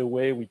interesting is the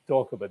way we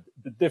talk about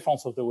the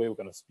difference of the way we're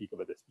going to speak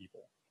about these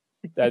people.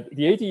 that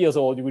the 80 years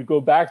old, you will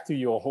go back to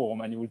your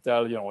home and you will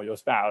tell, your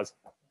spouse,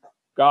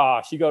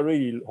 gosh, she got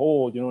really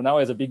old, now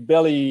he has a big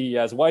belly, he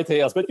has white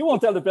hairs, but you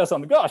won't tell the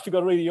person, gosh, you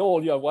got really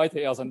old, you have white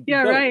hairs and big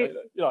belly.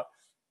 Right.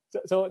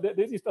 So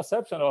there's this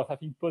perception of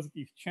having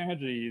positive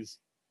changes,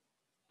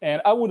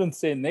 and I wouldn't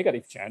say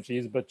negative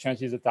changes, but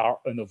changes that are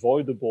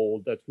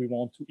unavoidable that we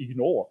want to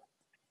ignore.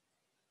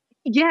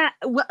 Yeah,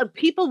 well,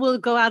 people will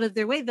go out of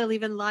their way. They'll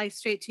even lie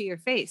straight to your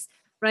face,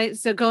 right?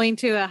 So going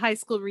to a high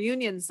school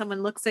reunion,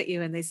 someone looks at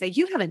you and they say,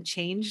 you haven't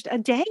changed a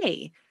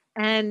day.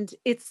 And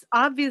it's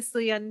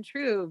obviously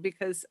untrue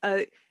because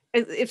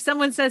if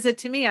someone says it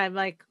to me, I'm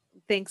like,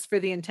 thanks for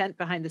the intent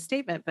behind the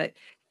statement. But,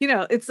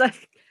 it's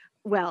like,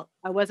 well,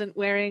 I wasn't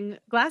wearing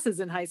glasses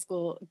in high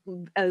school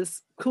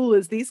as cool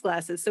as these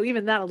glasses. So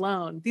even that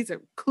alone, these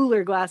are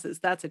cooler glasses.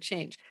 That's a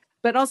change.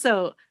 But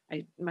also,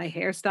 my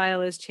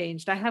hairstyle has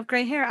changed. I have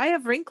gray hair. I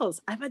have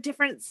wrinkles. I'm a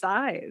different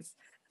size.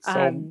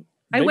 So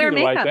I wear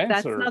makeup. Right,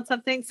 that's not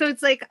something. So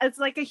it's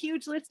like a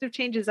huge list of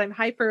changes I'm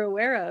hyper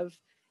aware of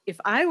if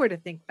I were to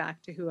think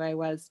back to who I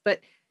was.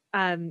 But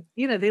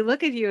they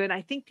look at you, and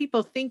I think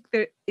people think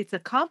that it's a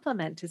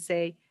compliment to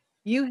say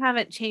you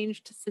haven't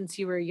changed since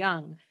you were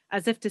young,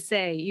 as if to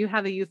say you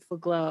have a youthful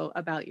glow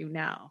about you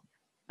now,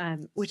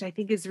 which I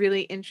think is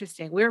really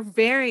interesting. We're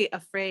very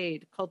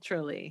afraid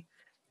culturally,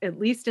 at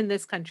least in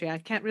this country. I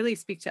can't really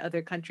speak to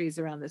other countries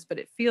around this, but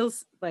it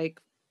feels like,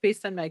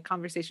 based on my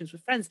conversations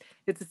with friends,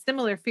 it's a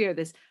similar fear,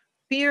 this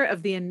fear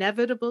of the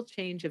inevitable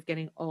change of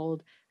getting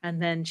old and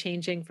then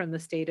changing from the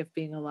state of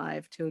being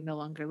alive to no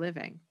longer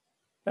living.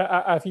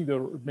 I think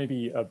there may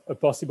be a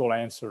possible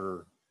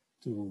answer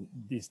to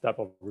this type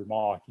of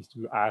remark is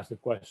to ask the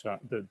question,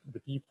 the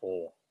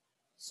people,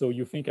 so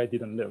you think I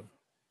didn't live?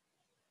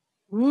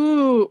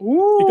 Ooh.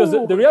 Because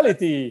the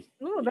reality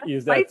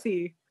is that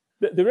spicy.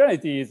 The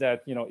reality is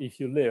that, if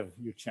you live,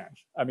 you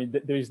change. I mean,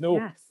 there is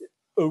no,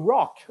 a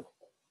rock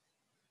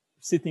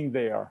sitting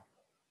there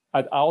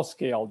at our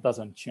scale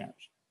doesn't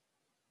change.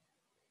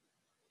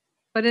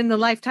 But in the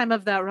lifetime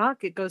of that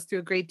rock, it goes through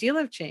a great deal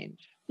of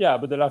change. Yeah,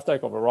 but the lifetime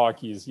of a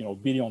rock is,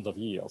 billions of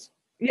years.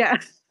 Yeah.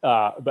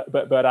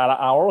 But at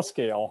our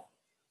scale,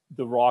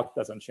 the rock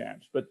doesn't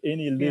change. But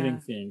any living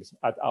things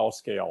at our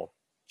scale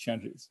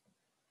changes.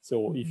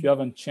 So if you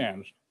haven't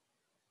changed,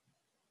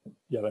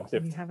 you haven't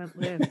lived. You haven't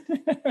lived.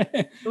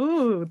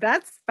 Ooh,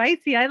 that's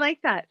spicy. I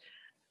like that.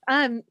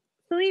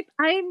 Philippe,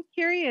 I'm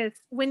curious,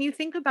 when you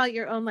think about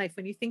your own life,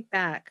 when you think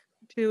back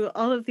to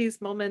all of these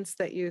moments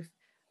that you've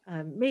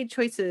made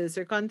choices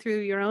or gone through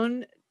your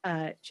own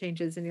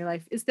changes in your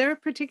life, is there a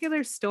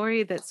particular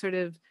story that sort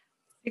of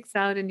sticks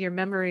out in your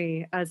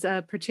memory as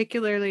a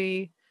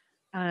particularly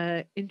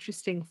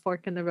interesting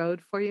fork in the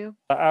road for you?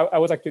 I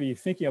was actually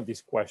thinking of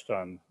this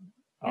question.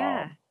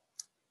 Yeah.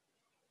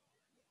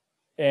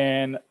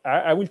 And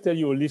I will tell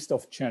you a list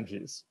of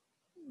changes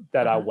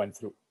that I went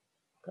through.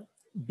 Okay?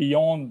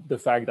 Beyond the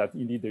fact that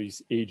indeed there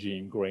is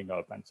aging, growing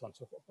up, and so on and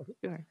so forth. Okay?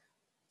 Sure.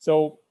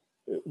 So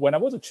when I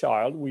was a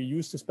child, we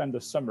used to spend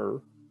the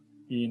summer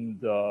in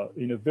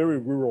a very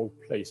rural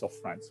place of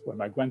France where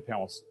my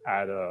grandparents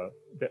had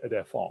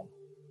their farm.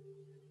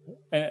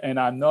 And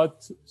I'm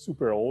not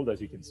super old, as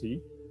you can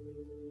see.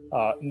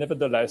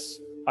 Nevertheless,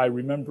 I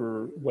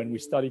remember when we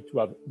started to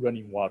have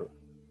running water.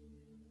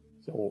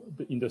 So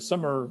in the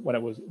summer, when I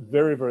was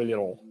very, very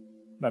little,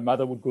 my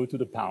mother would go to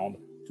the pond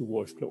to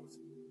wash clothes.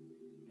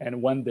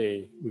 And one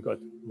day we got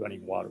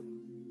running water.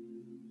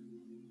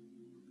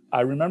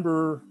 I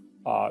remember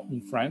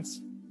in France,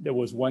 there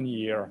was one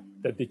year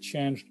that they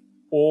changed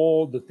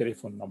all the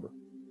telephone number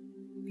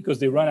because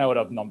they ran out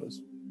of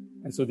numbers.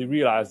 And so they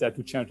realized they had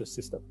to change the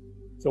system.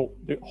 So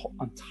the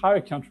entire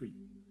country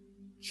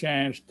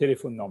changed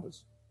telephone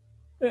numbers.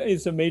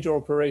 It's a major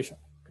operation.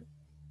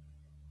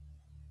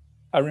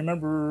 I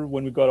remember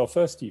when we got our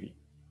first TV.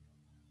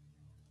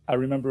 I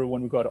remember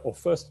when we got our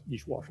first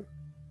dishwasher.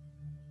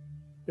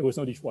 There was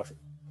no dishwasher.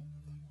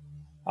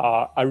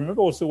 I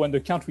remember also when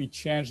the country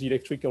changed the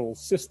electrical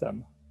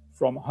system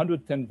from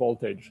 110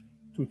 voltage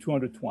to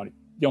 220,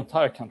 the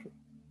entire country.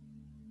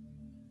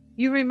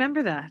 You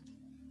remember that?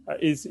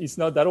 It's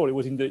not that old. It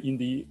was I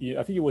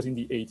think it was in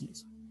the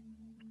 80s,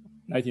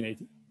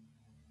 1980.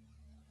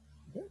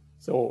 Okay.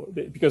 So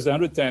because the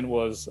 110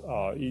 was,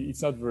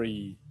 it's not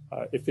very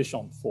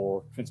efficient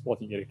for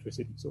transporting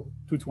electricity. So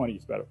 220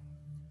 is better.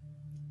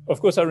 Of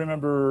course, I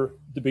remember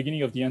the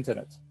beginning of the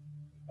internet.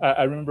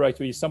 I remember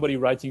actually somebody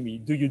writing me,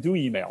 do you do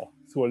email?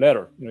 Through a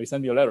letter. He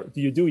sent me a letter.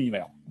 Do you do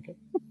email? Okay.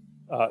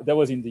 That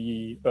was in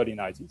the early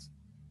 90s.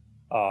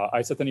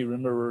 I certainly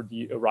remember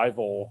the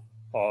arrival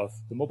of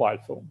the mobile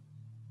phone.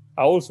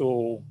 I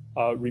also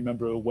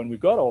remember when we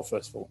got our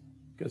first phone,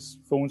 because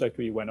phones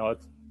actually were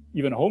not,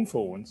 even home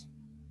phones,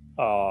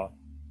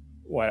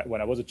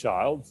 when I was a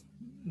child.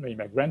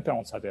 My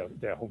grandparents had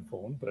their home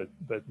phone,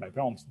 but my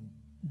parents,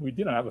 we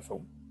didn't have a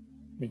phone.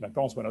 My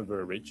parents were not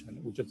very rich,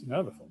 and we just didn't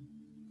have a phone.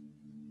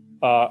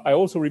 I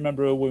also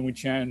remember when we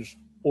changed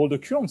all the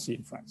currency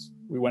in France.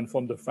 We went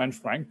from the French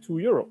franc to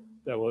euro.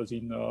 That was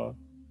in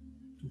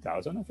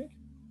 2000, I think.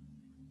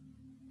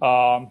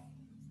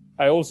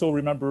 I also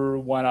remember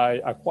when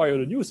I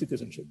acquired a new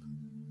citizenship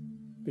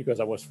because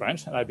I was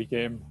French and I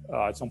became,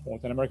 at some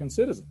point, an American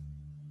citizen.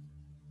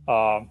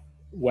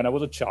 When I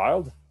was a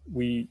child,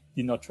 we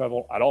did not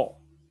travel at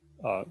all.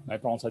 My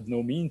parents had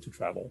no means to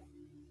travel.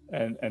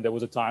 And there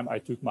was a time I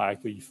took my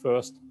actually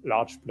first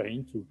large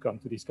plane to come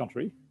to this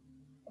country.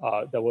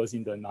 That was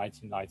in the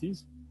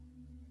 1990s.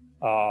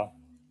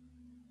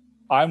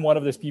 I'm one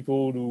of those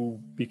people who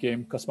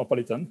became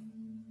cosmopolitan.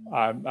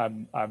 I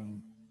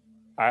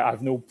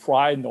have no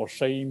pride nor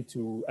shame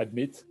to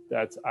admit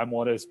that I'm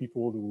one of those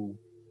people who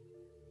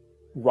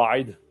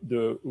ride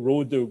the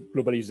road to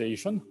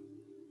globalization.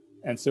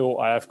 And so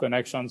I have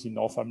connections in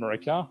North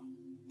America.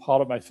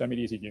 Part of my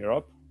family is in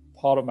Europe.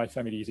 Part of my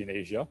family is in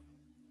Asia.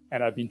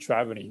 And I've been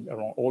traveling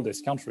around all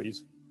these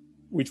countries,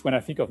 which when I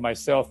think of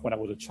myself when I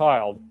was a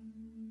child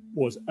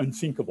was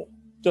unthinkable,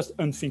 just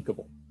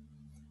unthinkable.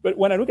 But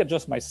when I look at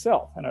just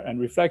myself and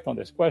reflect on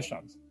these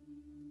questions,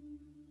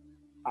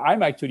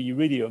 I'm actually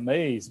really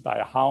amazed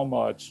by how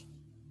much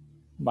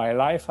my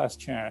life has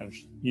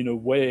changed in a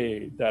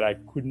way that I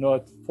could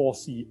not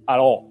foresee at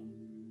all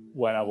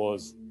when I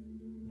was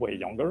way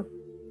younger.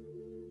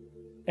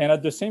 And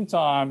at the same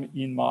time,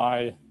 in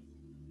my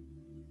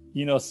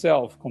inner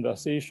self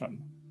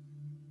conversation,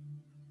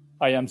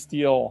 I am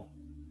still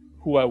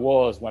who I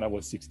was when I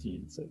was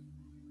 16. So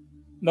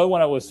not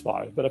when I was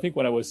 5, but I think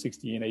when I was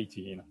 16,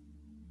 18,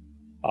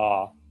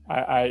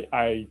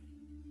 I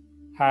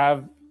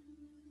have,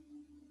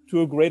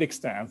 to a great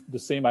extent, the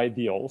same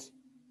ideals,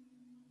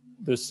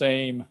 the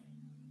same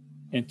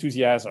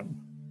enthusiasm.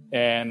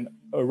 And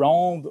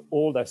around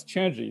all those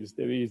changes,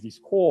 there is this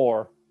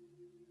core,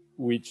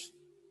 which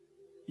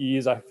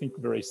is, I think,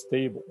 very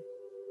stable.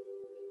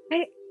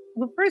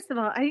 Well, first of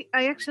all, I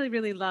actually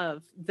really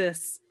love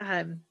this,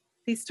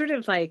 these sort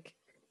of like,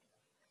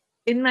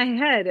 in my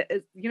head,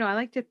 I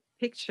like to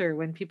picture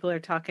when people are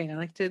talking, I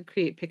like to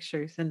create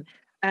pictures.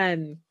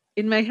 And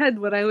in my head,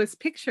 what I was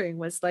picturing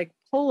was like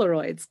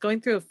Polaroids going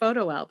through a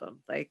photo album,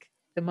 like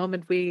the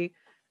moment we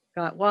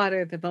got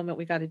water, the moment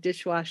we got a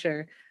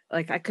dishwasher,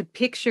 like I could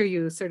picture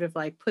you sort of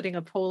like putting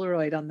a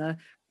Polaroid on the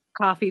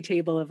coffee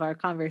table of our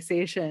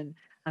conversation,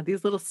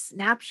 these little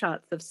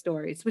snapshots of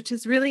stories, which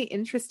is really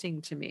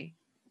interesting to me.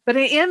 But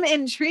I am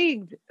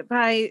intrigued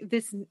by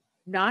this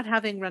not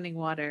having running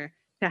water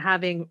to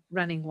having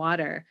running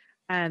water.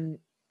 And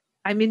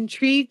I'm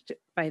intrigued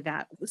by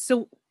that.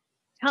 So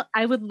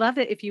I would love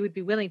it if you would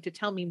be willing to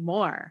tell me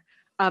more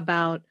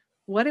about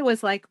what it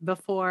was like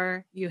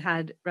before you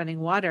had running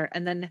water,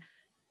 and then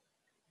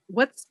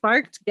what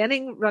sparked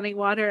getting running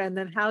water, and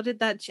then how did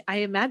that, I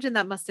imagine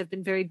that must have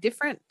been very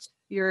different.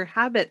 Your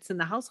habits in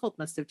the household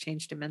must have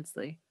changed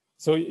immensely.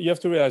 So you have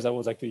to realize I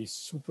was actually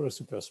super,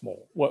 super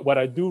small. What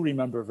I do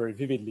remember very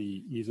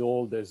vividly is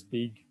all these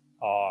big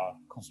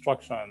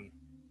construction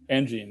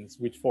engines,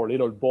 which for a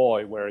little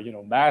boy were,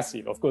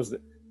 massive. Of course,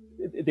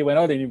 they were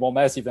not any more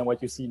massive than what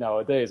you see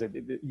nowadays.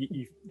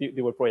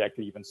 They were probably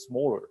actually even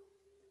smaller.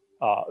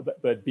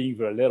 But being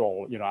very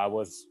little, I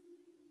was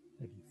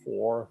maybe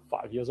 4,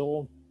 5 years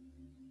old.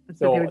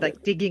 So they were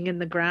like digging in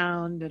the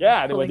ground.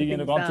 Yeah, they were digging in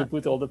the ground to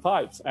put all the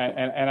pipes.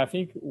 And I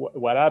think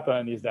what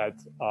happened is that,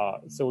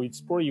 so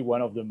it's probably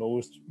one of the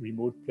most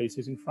remote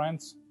places in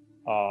France.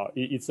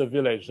 It's a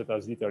village that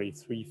has literally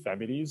 3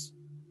 families.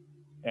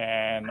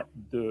 And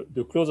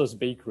the closest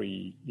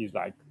bakery is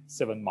like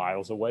 7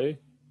 miles away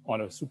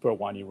on a super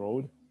windy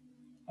road.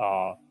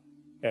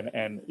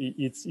 And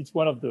it's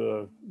one of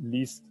the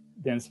least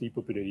densely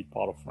populated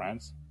part of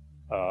France.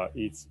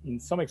 It's in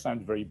some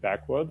extent very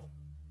backward.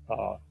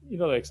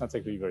 The extent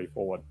actually very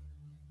forward.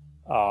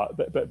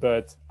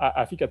 But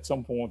I think at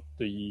some point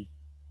the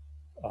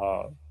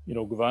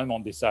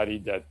government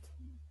decided that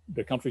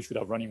the country should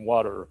have running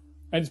water,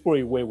 and it's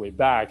probably way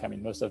back. I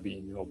mean, must have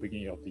been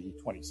beginning of the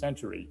 20th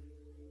century.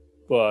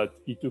 But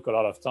it took a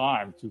lot of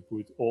time to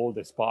put all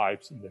these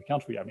pipes in the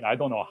country. I mean, I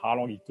don't know how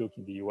long it took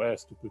in the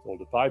US to put all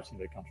the pipes in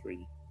the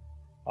country.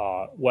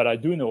 What I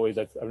do know is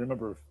that I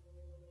remember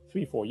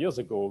 3-4 years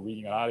ago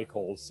reading an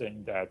article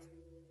saying that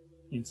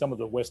in some of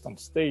the Western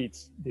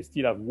states, they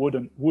still have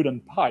wooden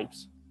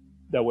pipes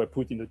that were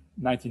put in the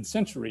 19th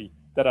century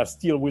that are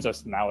still with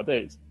us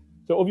nowadays.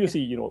 So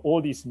obviously,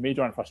 all this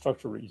major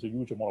infrastructure is a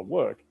huge amount of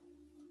work.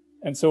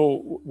 And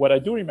so what I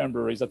do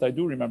remember is that I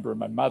do remember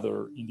my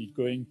mother indeed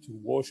going to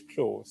wash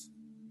clothes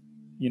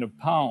in a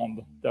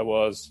pond that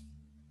was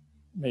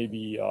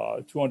maybe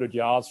 200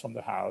 yards from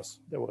the house.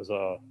 There was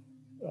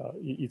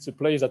it's a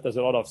place that has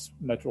a lot of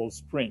natural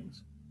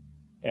springs.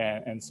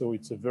 And so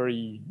it's a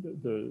very,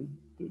 the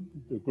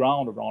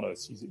ground around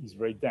us is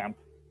very damp,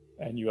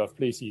 and you have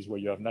places where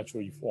you have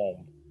naturally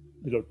formed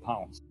little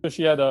ponds. So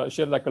she had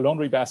like a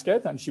laundry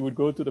basket, and she would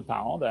go to the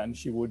pond and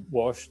she would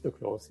wash the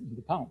clothes in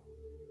the pond.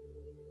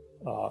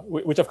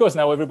 Which of course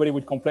now everybody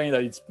would complain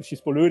that she's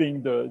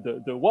polluting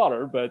the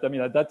water, but I mean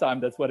at that time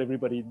that's what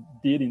everybody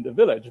did in the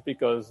village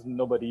because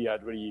nobody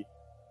had really.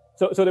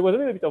 So there was a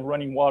little bit of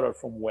running water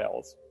from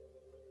wells.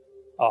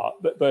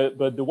 But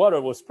the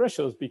water was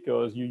precious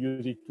because you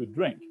use it to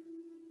drink.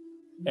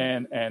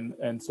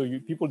 And so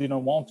people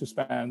didn't want to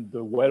spend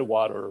the well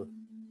water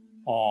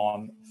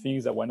on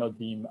things that were not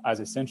deemed as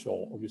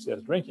essential, obviously,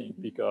 as drinking,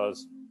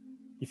 because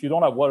if you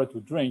don't have water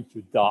to drink,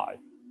 you die.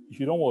 If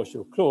you don't wash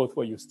your clothes,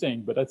 well, you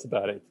stink, but that's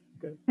about it.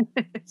 Okay.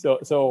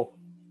 So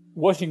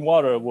washing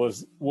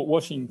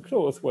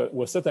clothes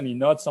was certainly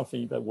not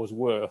something that was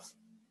worth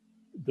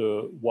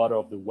the water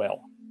of the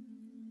well.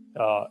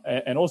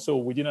 And also,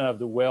 we didn't have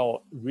the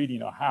well really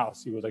in our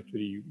house. It was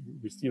actually,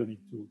 we still need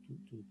to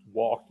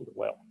walk to the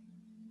well.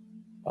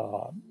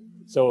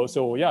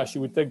 So yeah, she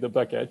would take the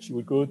bucket, she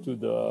would go to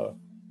the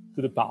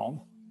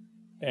pound,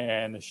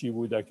 and she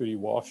would actually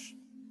wash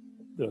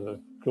the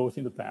clothes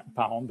in the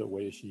pound the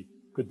way she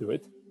could do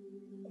it,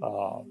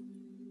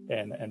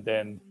 and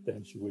then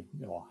she would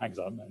hang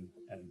them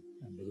and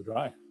they would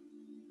dry.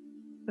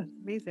 That's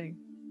amazing.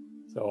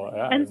 So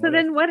and so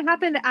then what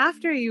happened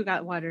after you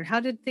got water? How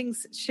did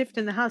things shift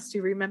in the house? Do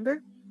you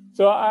remember?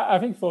 So I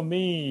think for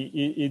me,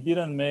 it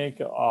didn't make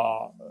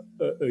a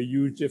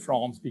huge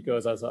difference,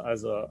 because as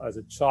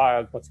a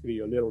child, particularly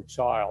a little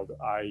child,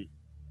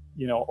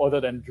 other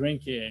than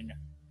drinking,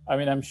 I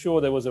mean, I'm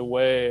sure there was a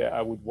way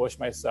I would wash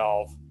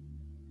myself,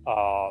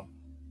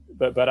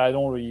 but I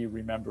don't really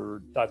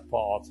remember that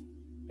part.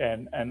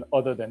 And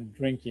other than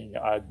drinking,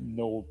 I had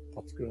no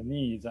particular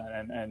needs.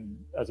 And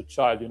as a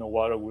child,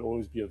 water will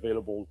always be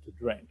available to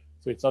drink.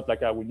 So it's not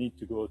like I would need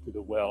to go to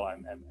the well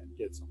and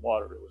get some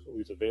water. It was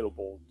always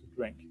available to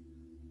drink.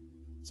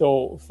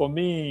 So for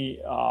me,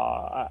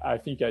 I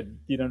think I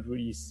didn't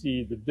really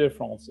see the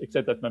difference,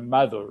 except that my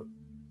mother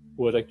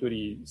was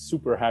actually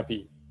super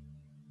happy.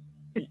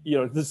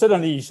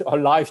 Suddenly her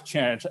life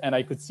changed, and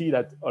I could see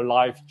that her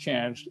life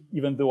changed,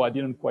 even though I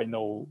didn't quite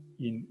know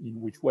in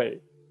which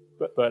way.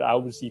 But I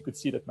obviously could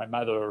see that my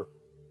mother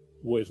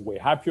was way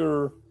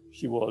happier.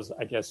 She was,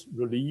 I guess,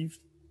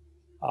 relieved.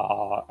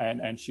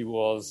 And she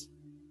was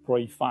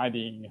probably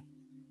finding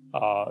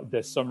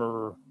the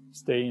summer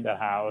stay in the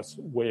house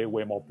way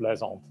more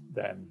pleasant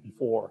than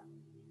before.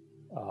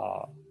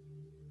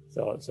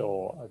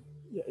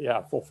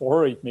 Yeah, for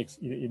her it makes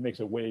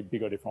a way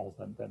bigger difference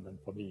than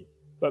for me.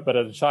 But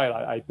as a child,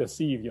 I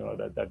perceived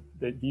that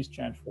this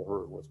change for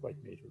her was quite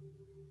major.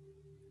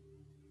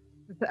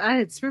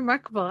 It's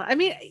remarkable. I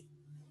mean,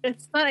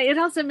 it's funny. It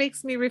also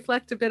makes me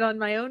reflect a bit on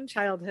my own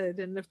childhood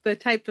and the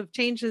type of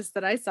changes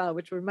that I saw,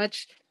 which were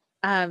much,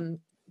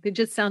 they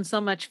just sound so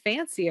much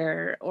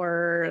fancier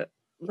or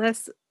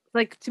less.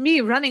 Like, to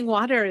me, running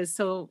water is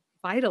so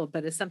vital,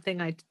 but it's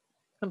something I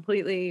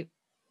completely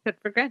took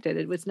for granted.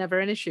 It was never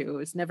an issue. It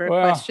was never a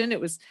question.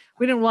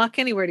 We didn't walk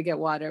anywhere to get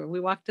water. We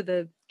walked to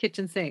the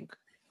kitchen sink.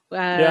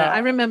 I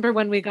remember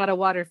when we got a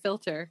water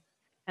filter,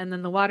 and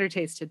then the water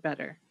tasted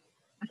better.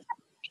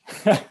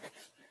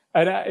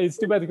 And it's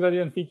too bad, because I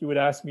didn't think you would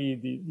ask me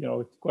the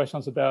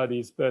questions about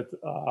this, but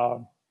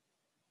on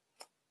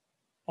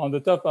the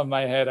top of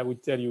my head, I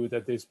would tell you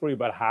that there's probably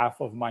about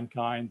half of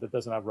mankind that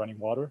doesn't have running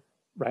water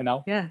right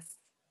now. Yes,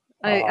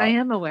 I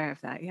am aware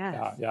of that.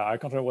 Yes. Yeah. I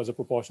can't remember what's the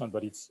proportion,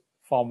 but it's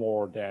far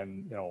more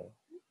than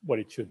what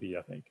it should be,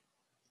 I think.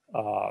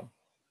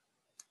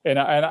 And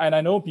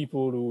I know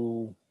people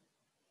who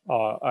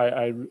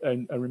I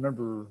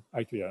remember,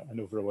 actually, I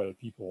know very well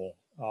people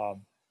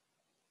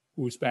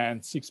who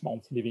spent 6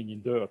 months living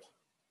in dirt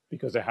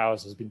because their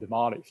house has been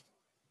demolished.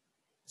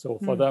 So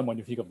for them, when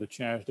you think of the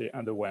change they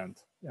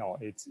underwent,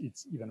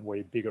 it's even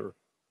way bigger.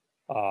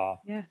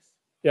 Yes.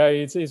 Yeah,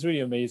 it's really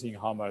amazing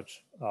how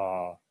much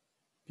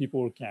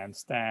people can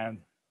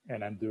stand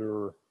and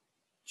endure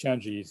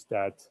changes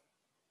that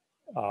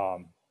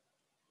hurt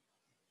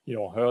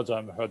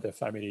them, hurt their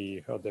family,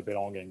 hurt their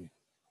belonging.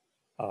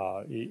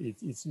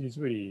 It's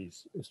really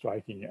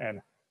striking. And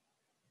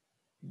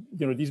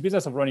this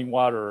business of running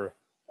water,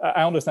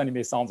 I understand it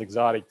may sound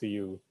exotic to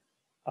you,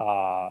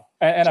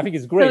 and I think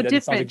it's great. So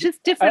different,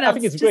 just different. I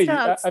think it's great.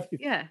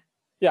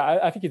 Yeah,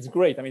 I think it's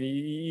great. I mean,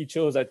 it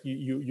shows that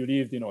you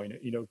lived, in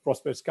a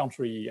prosperous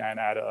country and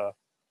had a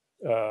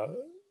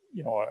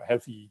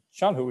healthy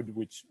childhood,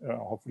 which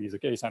hopefully is the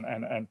case.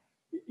 And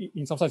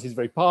in some sense, it's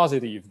very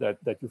positive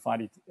that you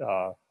find it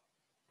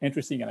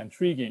interesting and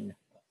intriguing.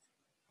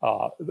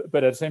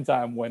 But at the same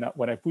time, when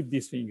I put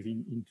these things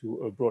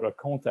into a broader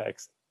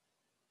context,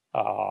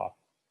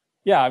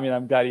 I mean,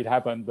 I'm glad it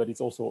happened, but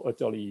it's also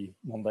utterly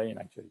mundane,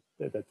 actually.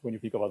 That when you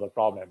think of other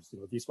problems,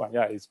 this one,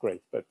 it's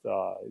great, but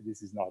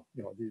this is not,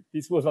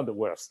 this was not the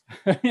worst.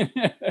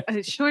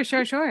 Sure.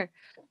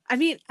 I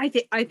mean,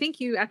 I think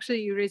you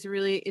raise a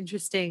really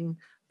interesting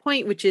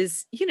point, which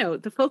is,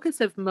 the focus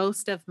of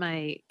most of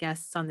my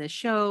guests on this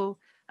show,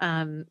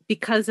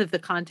 because of the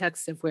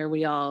context of where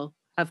we all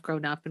have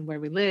grown up and where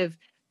we live,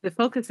 the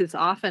focus is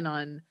often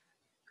on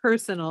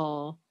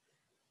personal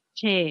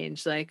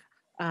change. Like,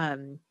 a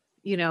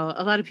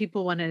lot of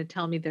people want to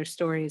tell me their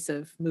stories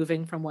of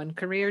moving from one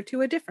career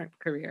to a different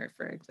career,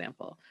 for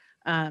example.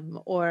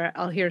 Or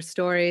I'll hear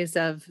stories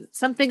of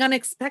something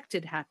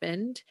unexpected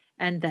happened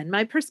and then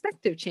my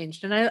perspective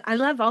changed. And I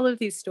love all of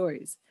these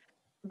stories.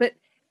 But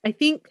I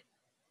think,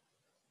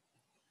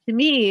 to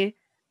me,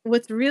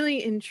 what's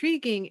really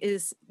intriguing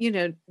is,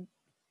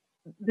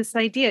 this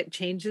idea,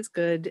 change is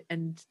good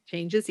and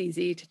change is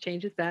easy, to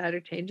change is bad or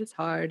change is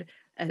hard,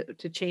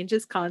 to change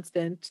is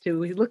constant, to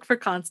we look for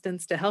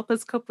constants to help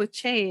us cope with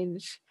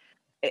change.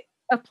 It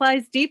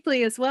applies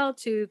deeply as well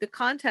to the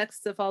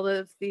context of all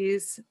of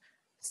these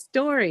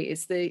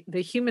stories. The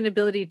human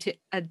ability to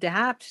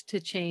adapt to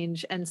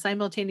change and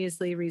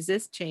simultaneously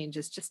resist change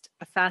is just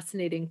a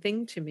fascinating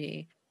thing to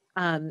me.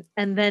 And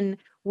then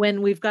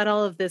when we've got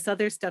all of this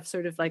other stuff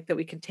sort of like that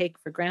we can take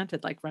for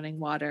granted, like running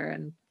water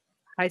and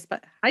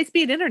high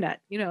speed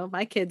internet. You know,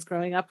 my kids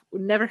growing up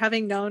never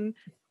having known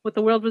what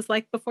the world was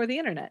like before the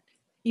internet.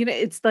 You know,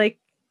 it's like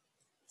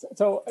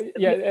so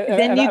yeah,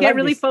 then and you I get like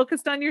really this.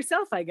 focused on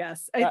yourself, I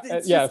guess.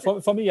 It's Yeah,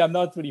 just for me, I'm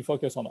not really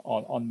focused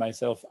on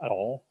myself at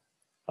all.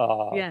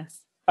 Uh,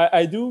 yes.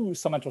 I do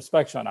some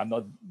introspection. I'm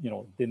not,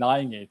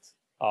 denying it.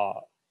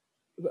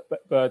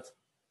 But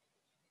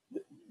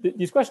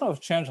this question of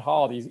change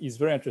hard is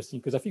very interesting,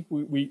 because I think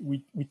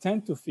we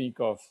tend to think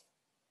of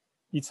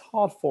it's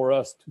hard for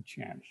us to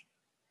change.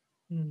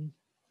 Mm.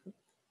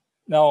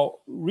 Now,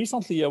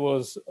 recently I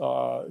was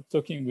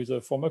talking with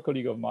a former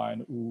colleague of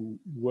mine who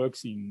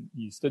works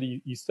he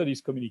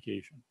studies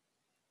communication.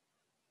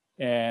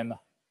 And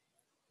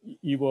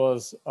he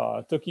was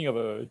talking of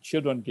a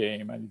children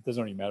game, and it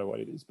doesn't really matter what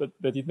it is, but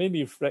it made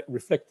me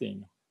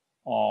reflecting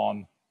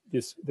on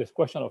this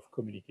question of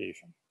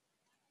communication.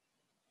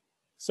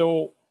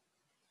 So,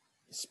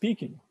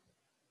 speaking,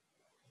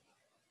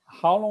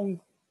 how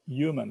long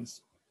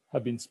humans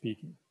have been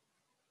speaking?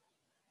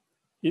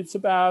 It's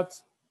about,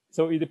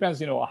 so it depends,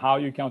 how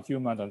you count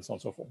humans and so on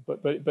and so forth.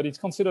 But it's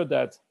considered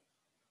that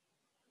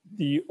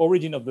the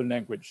origin of the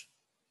language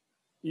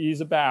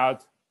is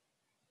about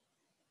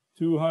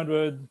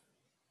 200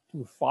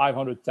 to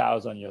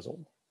 500,000 years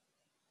old.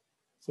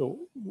 So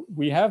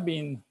we have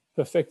been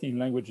perfecting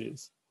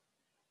languages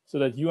so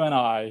that you and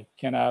I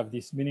can have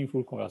this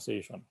meaningful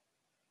conversation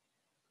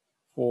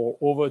for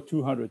over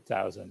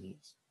 200,000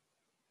 years.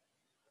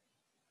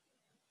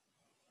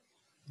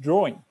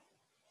 Drawing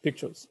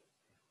pictures,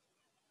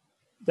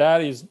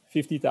 that is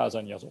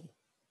 50,000 years old.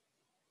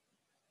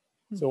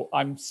 So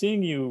I'm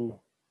seeing you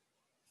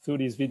through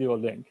this video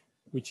link,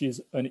 which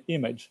is an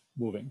image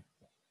moving.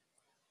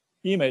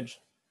 Image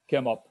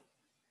came up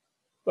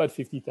about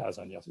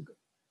 50,000 years ago.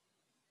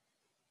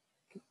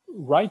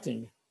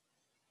 Writing,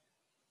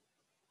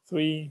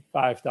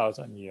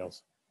 5,000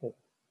 years old.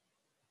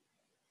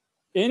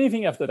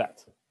 Anything after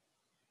that,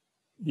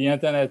 the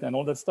internet and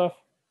all that stuff,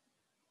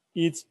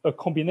 it's a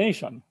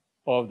combination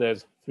of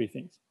those three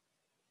things.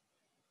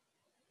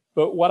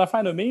 But what I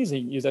find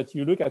amazing is that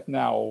you look at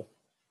now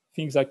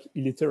things like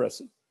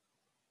illiteracy.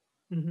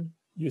 Mm-hmm.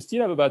 You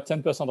still have about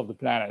 10% of the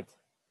planet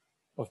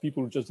of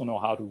people who just don't know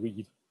how to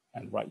read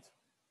and write.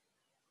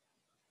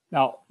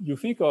 Now, you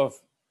think of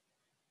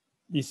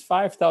these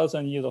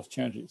 5,000 years of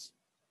changes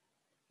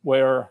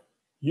where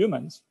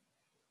humans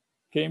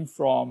came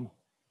from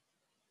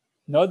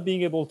not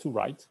being able to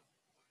write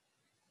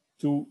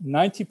to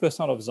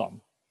 90% of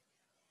them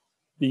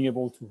being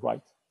able to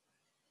write.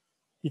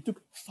 It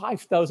took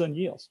 5,000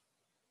 years.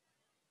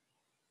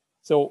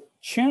 So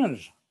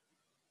change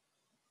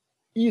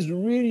is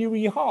really,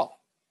 really hard.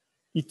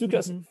 It took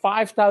us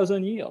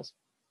 5,000 years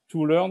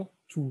to learn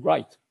to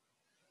write.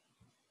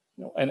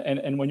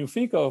 And when you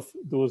think of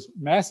those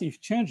massive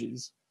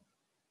changes,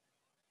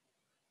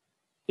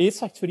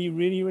 it's actually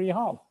really, really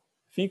hard.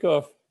 Think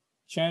of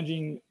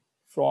changing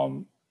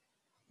from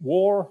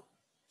war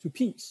to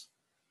peace.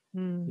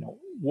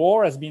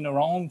 War has been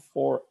around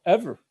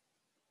forever,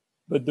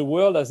 but the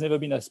world has never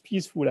been as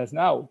peaceful as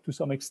now, to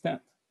some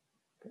extent.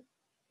 Okay.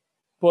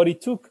 But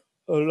it took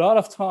a lot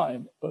of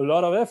time, a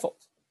lot of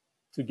effort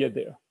to get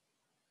there.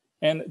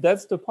 And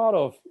that's the part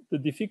of the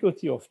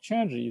difficulty of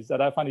changes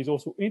that I find is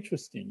also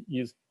interesting,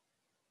 is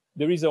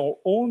there is our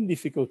own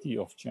difficulty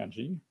of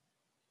changing,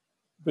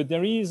 but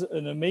there is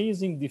an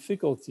amazing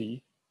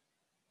difficulty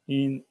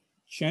in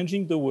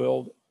changing the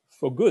world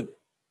for good.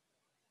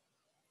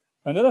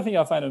 Another thing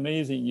I find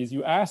amazing is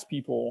you ask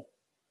people,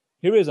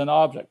 here is an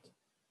object.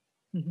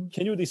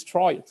 Can you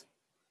destroy it?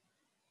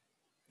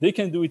 They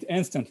can do it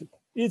instantly.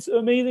 It's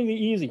amazingly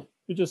easy.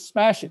 You just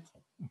smash it.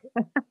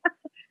 Okay.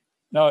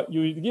 Now,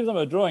 you give them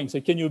a drawing,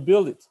 say, can you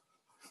build it?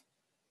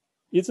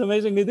 It's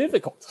amazingly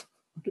difficult.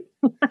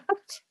 Okay.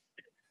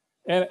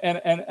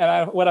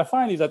 What I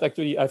find is that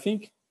actually, I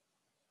think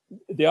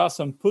there are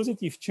some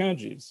positive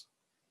changes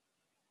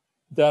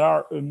that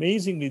are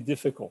amazingly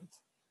difficult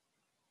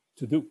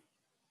to do.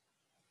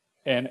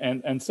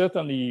 And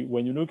certainly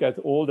when you look at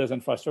all this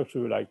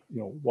infrastructure, like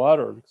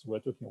water, because we're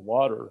talking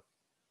water,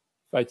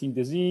 fighting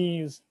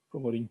disease,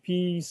 promoting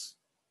peace,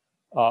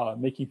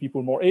 making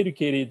people more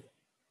educated.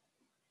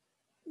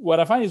 What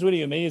I find is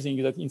really amazing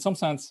is that in some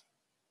sense,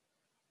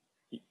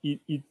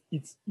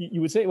 it's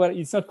you would say, well,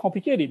 it's not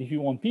complicated. If you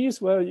want peace,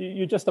 well,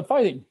 you just stop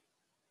fighting.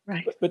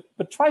 Right.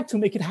 But try to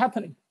make it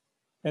happening.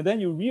 And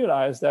then you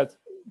realize that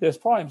these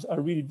problems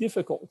are really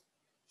difficult.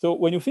 So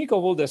when you think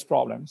of all these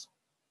problems,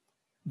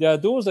 there are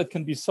those that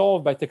can be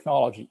solved by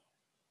technology.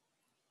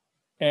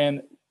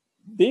 And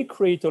they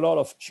create a lot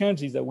of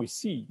changes that we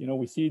see.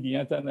 We see the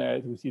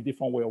internet, we see a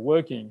different way of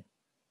working.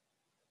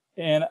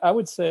 And I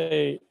would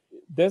say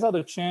these are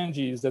the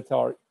changes that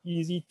are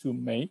easy to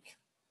make,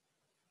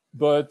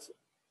 but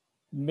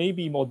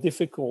maybe more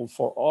difficult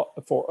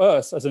for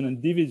us as an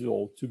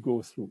individual to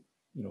go through.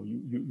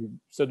 You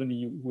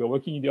suddenly we're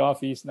working in the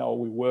office, now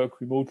we work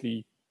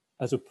remotely.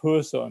 As a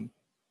person,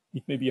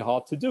 it may be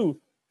hard to do,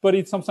 but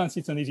in some sense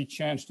it's an easy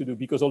change to do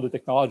because all the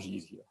technology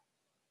is here.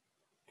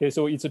 Okay,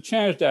 so it's a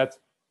change that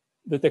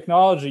the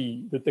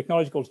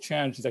technological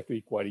change is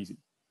actually quite easy.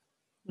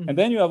 Mm-hmm. And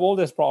then you have all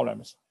these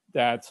problems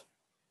that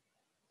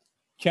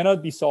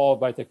cannot be solved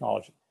by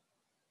technology.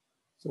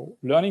 So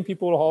learning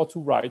people how to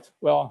write,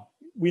 well,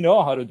 we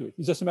know how to do it.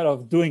 It's just a matter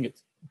of doing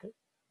it. Okay.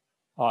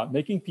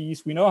 Making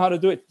peace, we know how to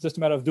do it. It's just a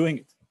matter of doing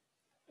it.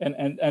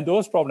 And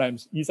those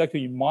problems is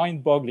actually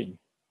mind-boggling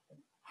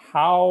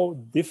how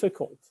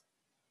difficult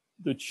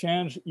the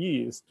change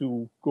is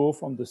to go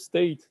from the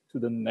state to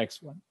the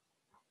next one.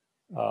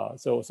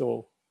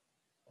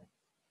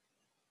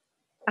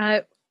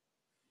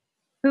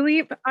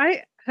 Philippe,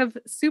 I have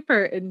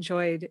super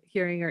enjoyed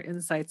hearing your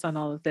insights on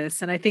all of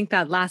this. And I think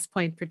that last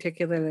point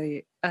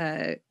particularly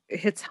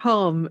hits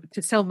home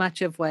to so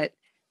much of what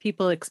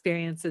people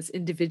experience as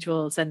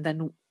individuals and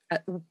then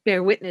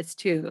bear witness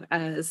to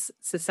as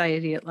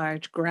society at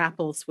large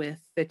grapples with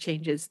the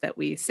changes that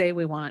we say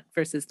we want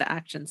versus the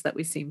actions that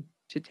we seem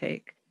to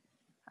take.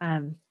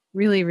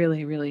 Really,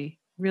 really, really,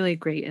 really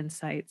great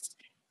insights.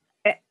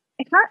 How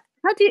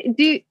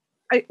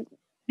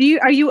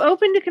are you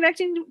open to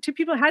connecting to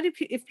people?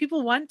 If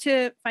people want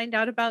to find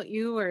out about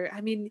you, or,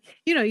 I mean,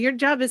 your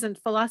job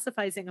isn't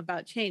philosophizing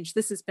about change.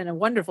 This has been a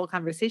wonderful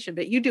conversation,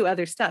 but you do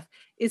other stuff.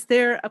 Is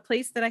there a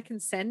place that I can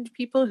send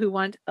people who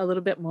want a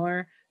little bit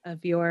more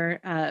of your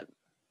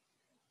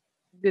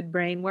good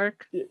brain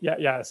work?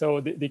 Yeah. So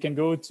they can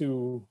go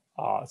to,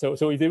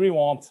 so if they really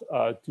want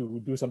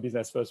to do some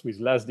business first with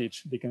Last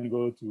Ditch, they can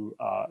go to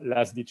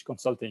Last Ditch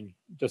Consulting,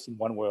 just in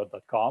one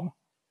word.com.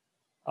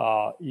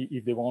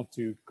 If they want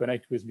to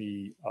connect with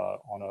me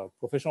on a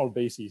professional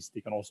basis,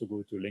 they can also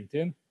go to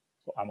LinkedIn.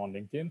 So I'm on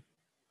LinkedIn.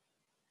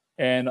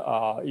 And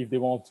if they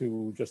want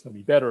to just know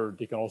me better,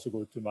 they can also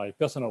go to my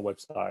personal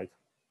website,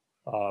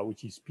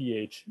 which is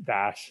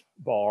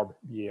ph-barbe.com.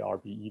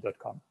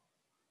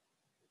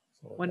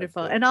 So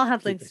wonderful. And I'll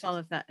have links to all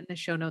of that in the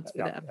show notes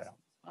for the episode as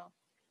well.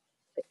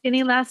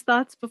 Any last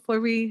thoughts before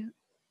we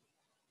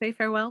say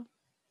farewell?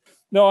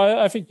 No,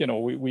 I think,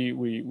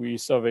 we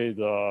surveyed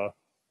a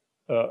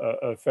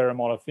fair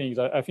amount of things.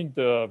 I think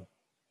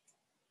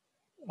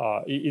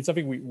it's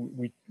something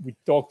we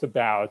talked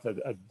about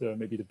at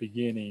maybe the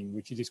beginning,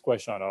 which is this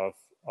question of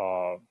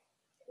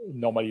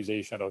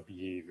normalization of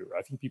behavior.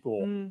 I think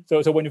people.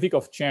 So when you think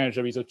of change,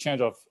 there is a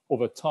change of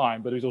over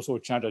time, but there's also a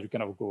change that you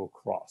kind of go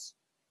across.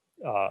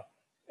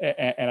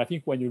 And I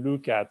think when you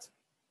look at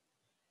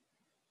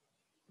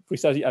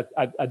precisely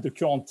at the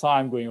current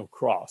time going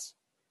across,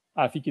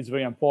 I think it's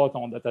very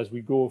important that as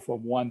we go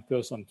from one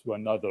person to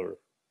another,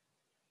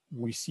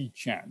 we see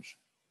change,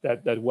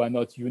 that we're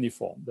not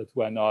uniform, that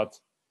we're not,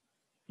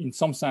 in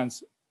some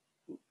sense,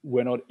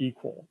 we're not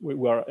equal.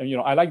 We're,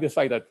 I like the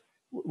fact that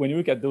when you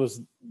look at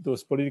those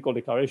political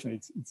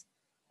declarations, it's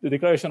the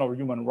Declaration of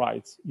Human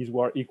Rights is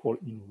we're equal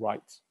in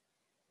rights.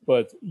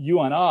 But you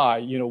and I,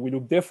 we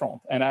look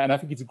different, and I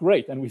think it's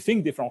great, and we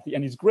think differently,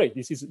 and it's great.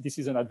 This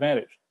is an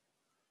advantage.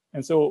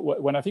 And so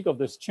when I think of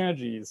these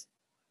changes,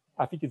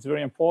 I think it's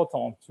very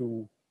important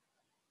to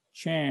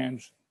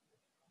change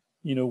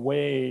in a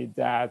way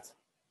that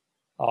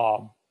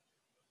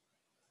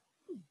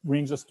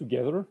brings us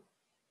together,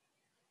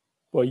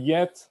 but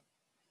yet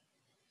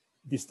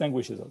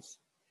distinguishes us,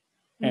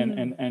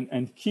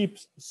 and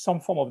keeps some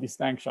form of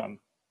distinction,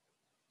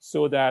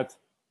 so that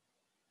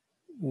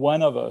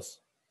one of us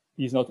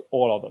is not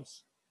all of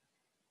us.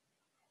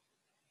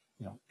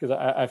 Because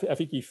I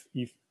think if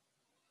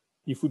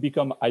we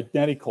become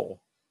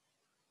identical,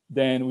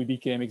 then we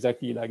became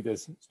exactly like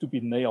this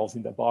stupid nails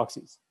in the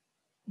boxes.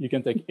 You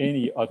can take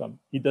any atom,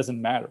 it doesn't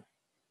matter.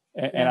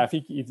 And I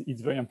think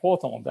it's very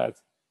important that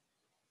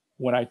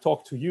when I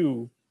talk to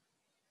you,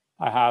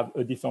 I have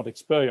a different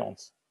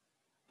experience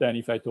than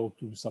if I talk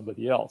to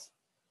somebody else.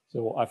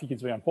 So I think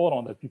it's very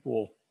important that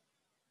people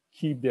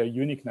keep their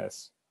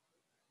uniqueness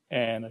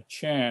and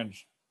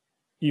change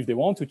if they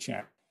want to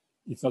change.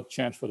 It's not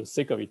change for the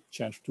sake of it,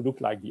 change to look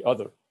like the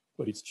other,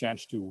 but it's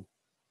change to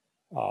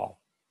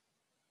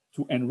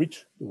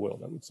enrich the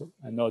world, I would say,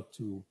 and not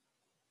to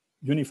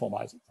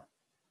uniformize it.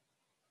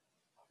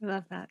 I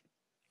love that.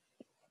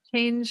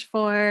 Change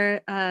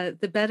for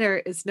the better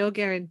is no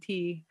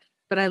guarantee,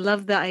 but I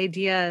love the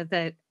idea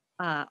that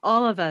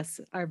all of us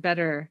are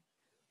better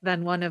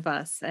than one of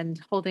us,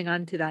 and holding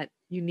on to that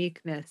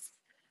uniqueness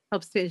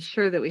helps to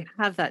ensure that we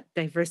have that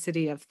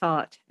diversity of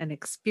thought and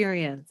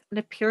experience and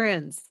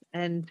appearance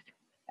and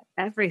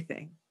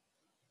everything.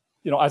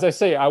 As I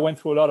say, I went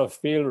through a lot of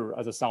failure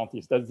as a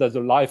scientist. That's the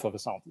life of a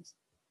scientist.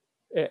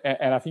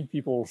 And I think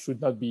people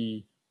should not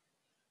be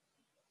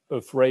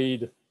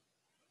afraid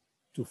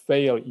to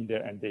fail in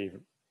their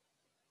endeavor.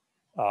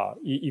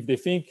 If they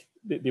think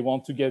that they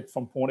want to get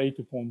from point A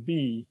to point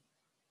B,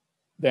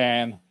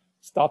 then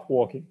start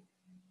walking.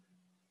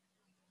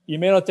 It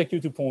may not take you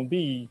to point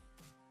B.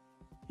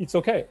 It's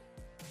okay.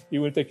 It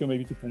will take you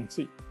maybe to point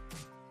C,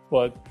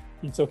 but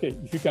it's okay.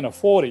 If you can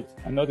afford it,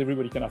 and not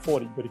everybody can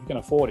afford it, but if you can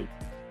afford it,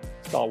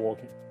 start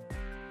walking.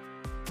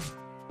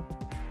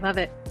 Love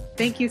it.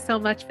 Thank you so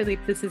much,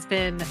 Philippe. This has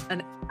been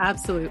an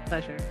absolute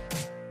pleasure.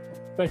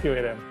 Thank you,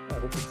 Eden. I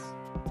hope it's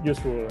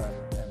useful and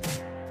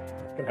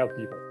can help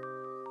people.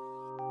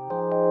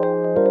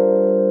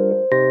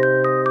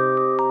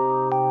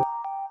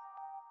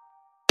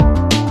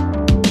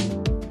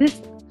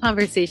 This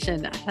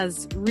conversation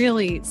has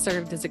really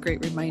served as a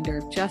great reminder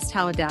of just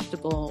how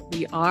adaptable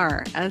we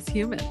are as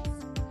humans.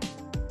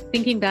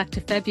 Thinking back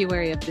to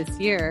February of this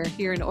year,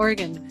 here in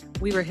Oregon,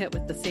 we were hit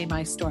with the same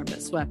ice storm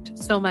that swept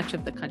so much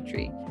of the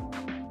country.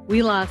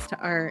 We lost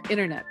our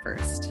internet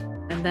first,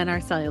 and then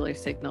our cellular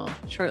signal.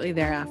 Shortly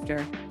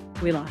thereafter,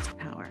 we lost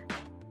power.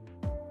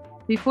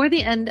 Before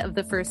the end of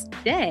the first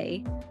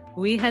day,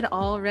 we had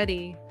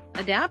already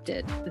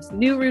adapted this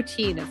new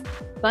routine of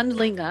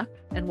bundling up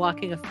and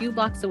walking a few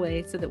blocks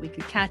away so that we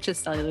could catch a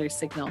cellular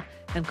signal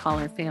and call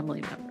our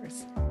family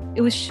members.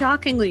 It was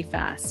shockingly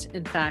fast,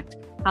 in fact,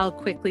 how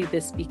quickly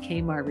this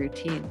became our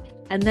routine.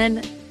 And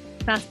then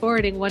fast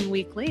forwarding 1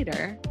 week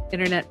later,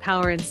 internet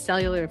power and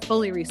cellular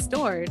fully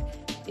restored.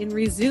 In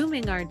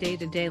resuming our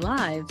day-to-day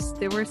lives,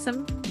 there were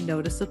some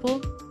noticeable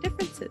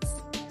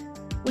differences.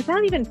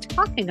 Without even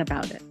talking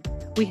about it,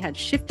 we had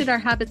shifted our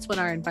habits when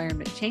our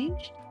environment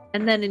changed,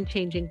 and then in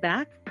changing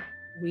back,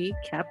 we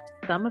kept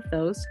some of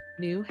those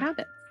new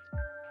habits.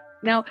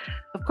 Now,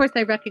 of course,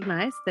 I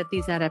recognize that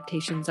these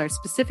adaptations are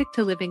specific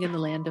to living in the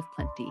land of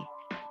plenty.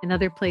 In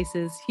other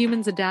places,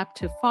 humans adapt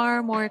to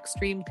far more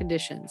extreme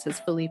conditions, as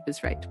Philippe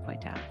is right to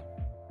point out.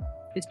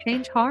 Is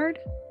change hard?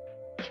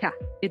 Yeah,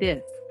 it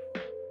is.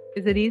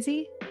 Is it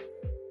easy?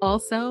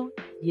 Also,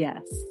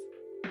 yes.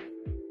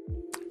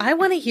 I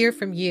want to hear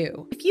from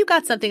you. If you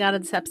got something out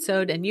of this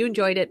episode and you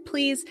enjoyed it,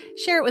 please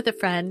share it with a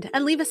friend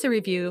and leave us a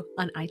review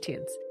on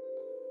iTunes.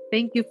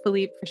 Thank you,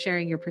 Philippe, for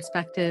sharing your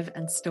perspective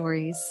and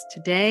stories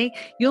today.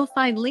 You'll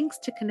find links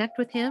to connect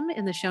with him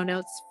in the show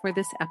notes for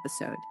this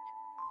episode.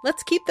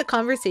 Let's keep the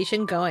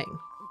conversation going.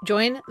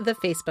 Join the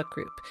Facebook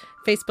group,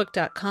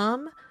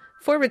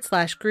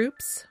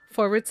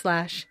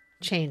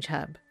 facebook.com/groups/Change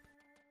Hub.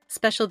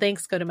 Special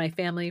thanks go to my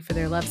family for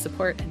their love,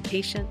 support, and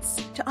patience.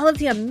 To all of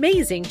the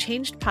amazing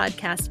Changed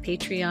Podcast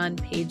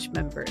Patreon page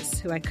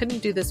members who I couldn't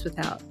do this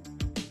without.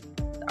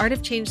 The Art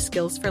of Change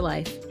Skills for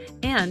Life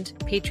and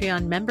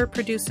Patreon member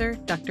producer,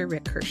 Dr.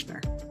 Rick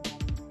Kirshner.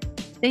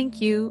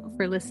 Thank you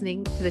for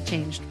listening to the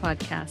Changed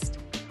Podcast.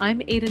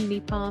 I'm Aiden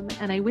Meepalm,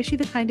 and I wish you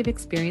the kind of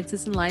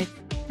experiences in life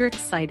you're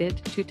excited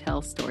to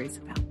tell stories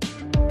about.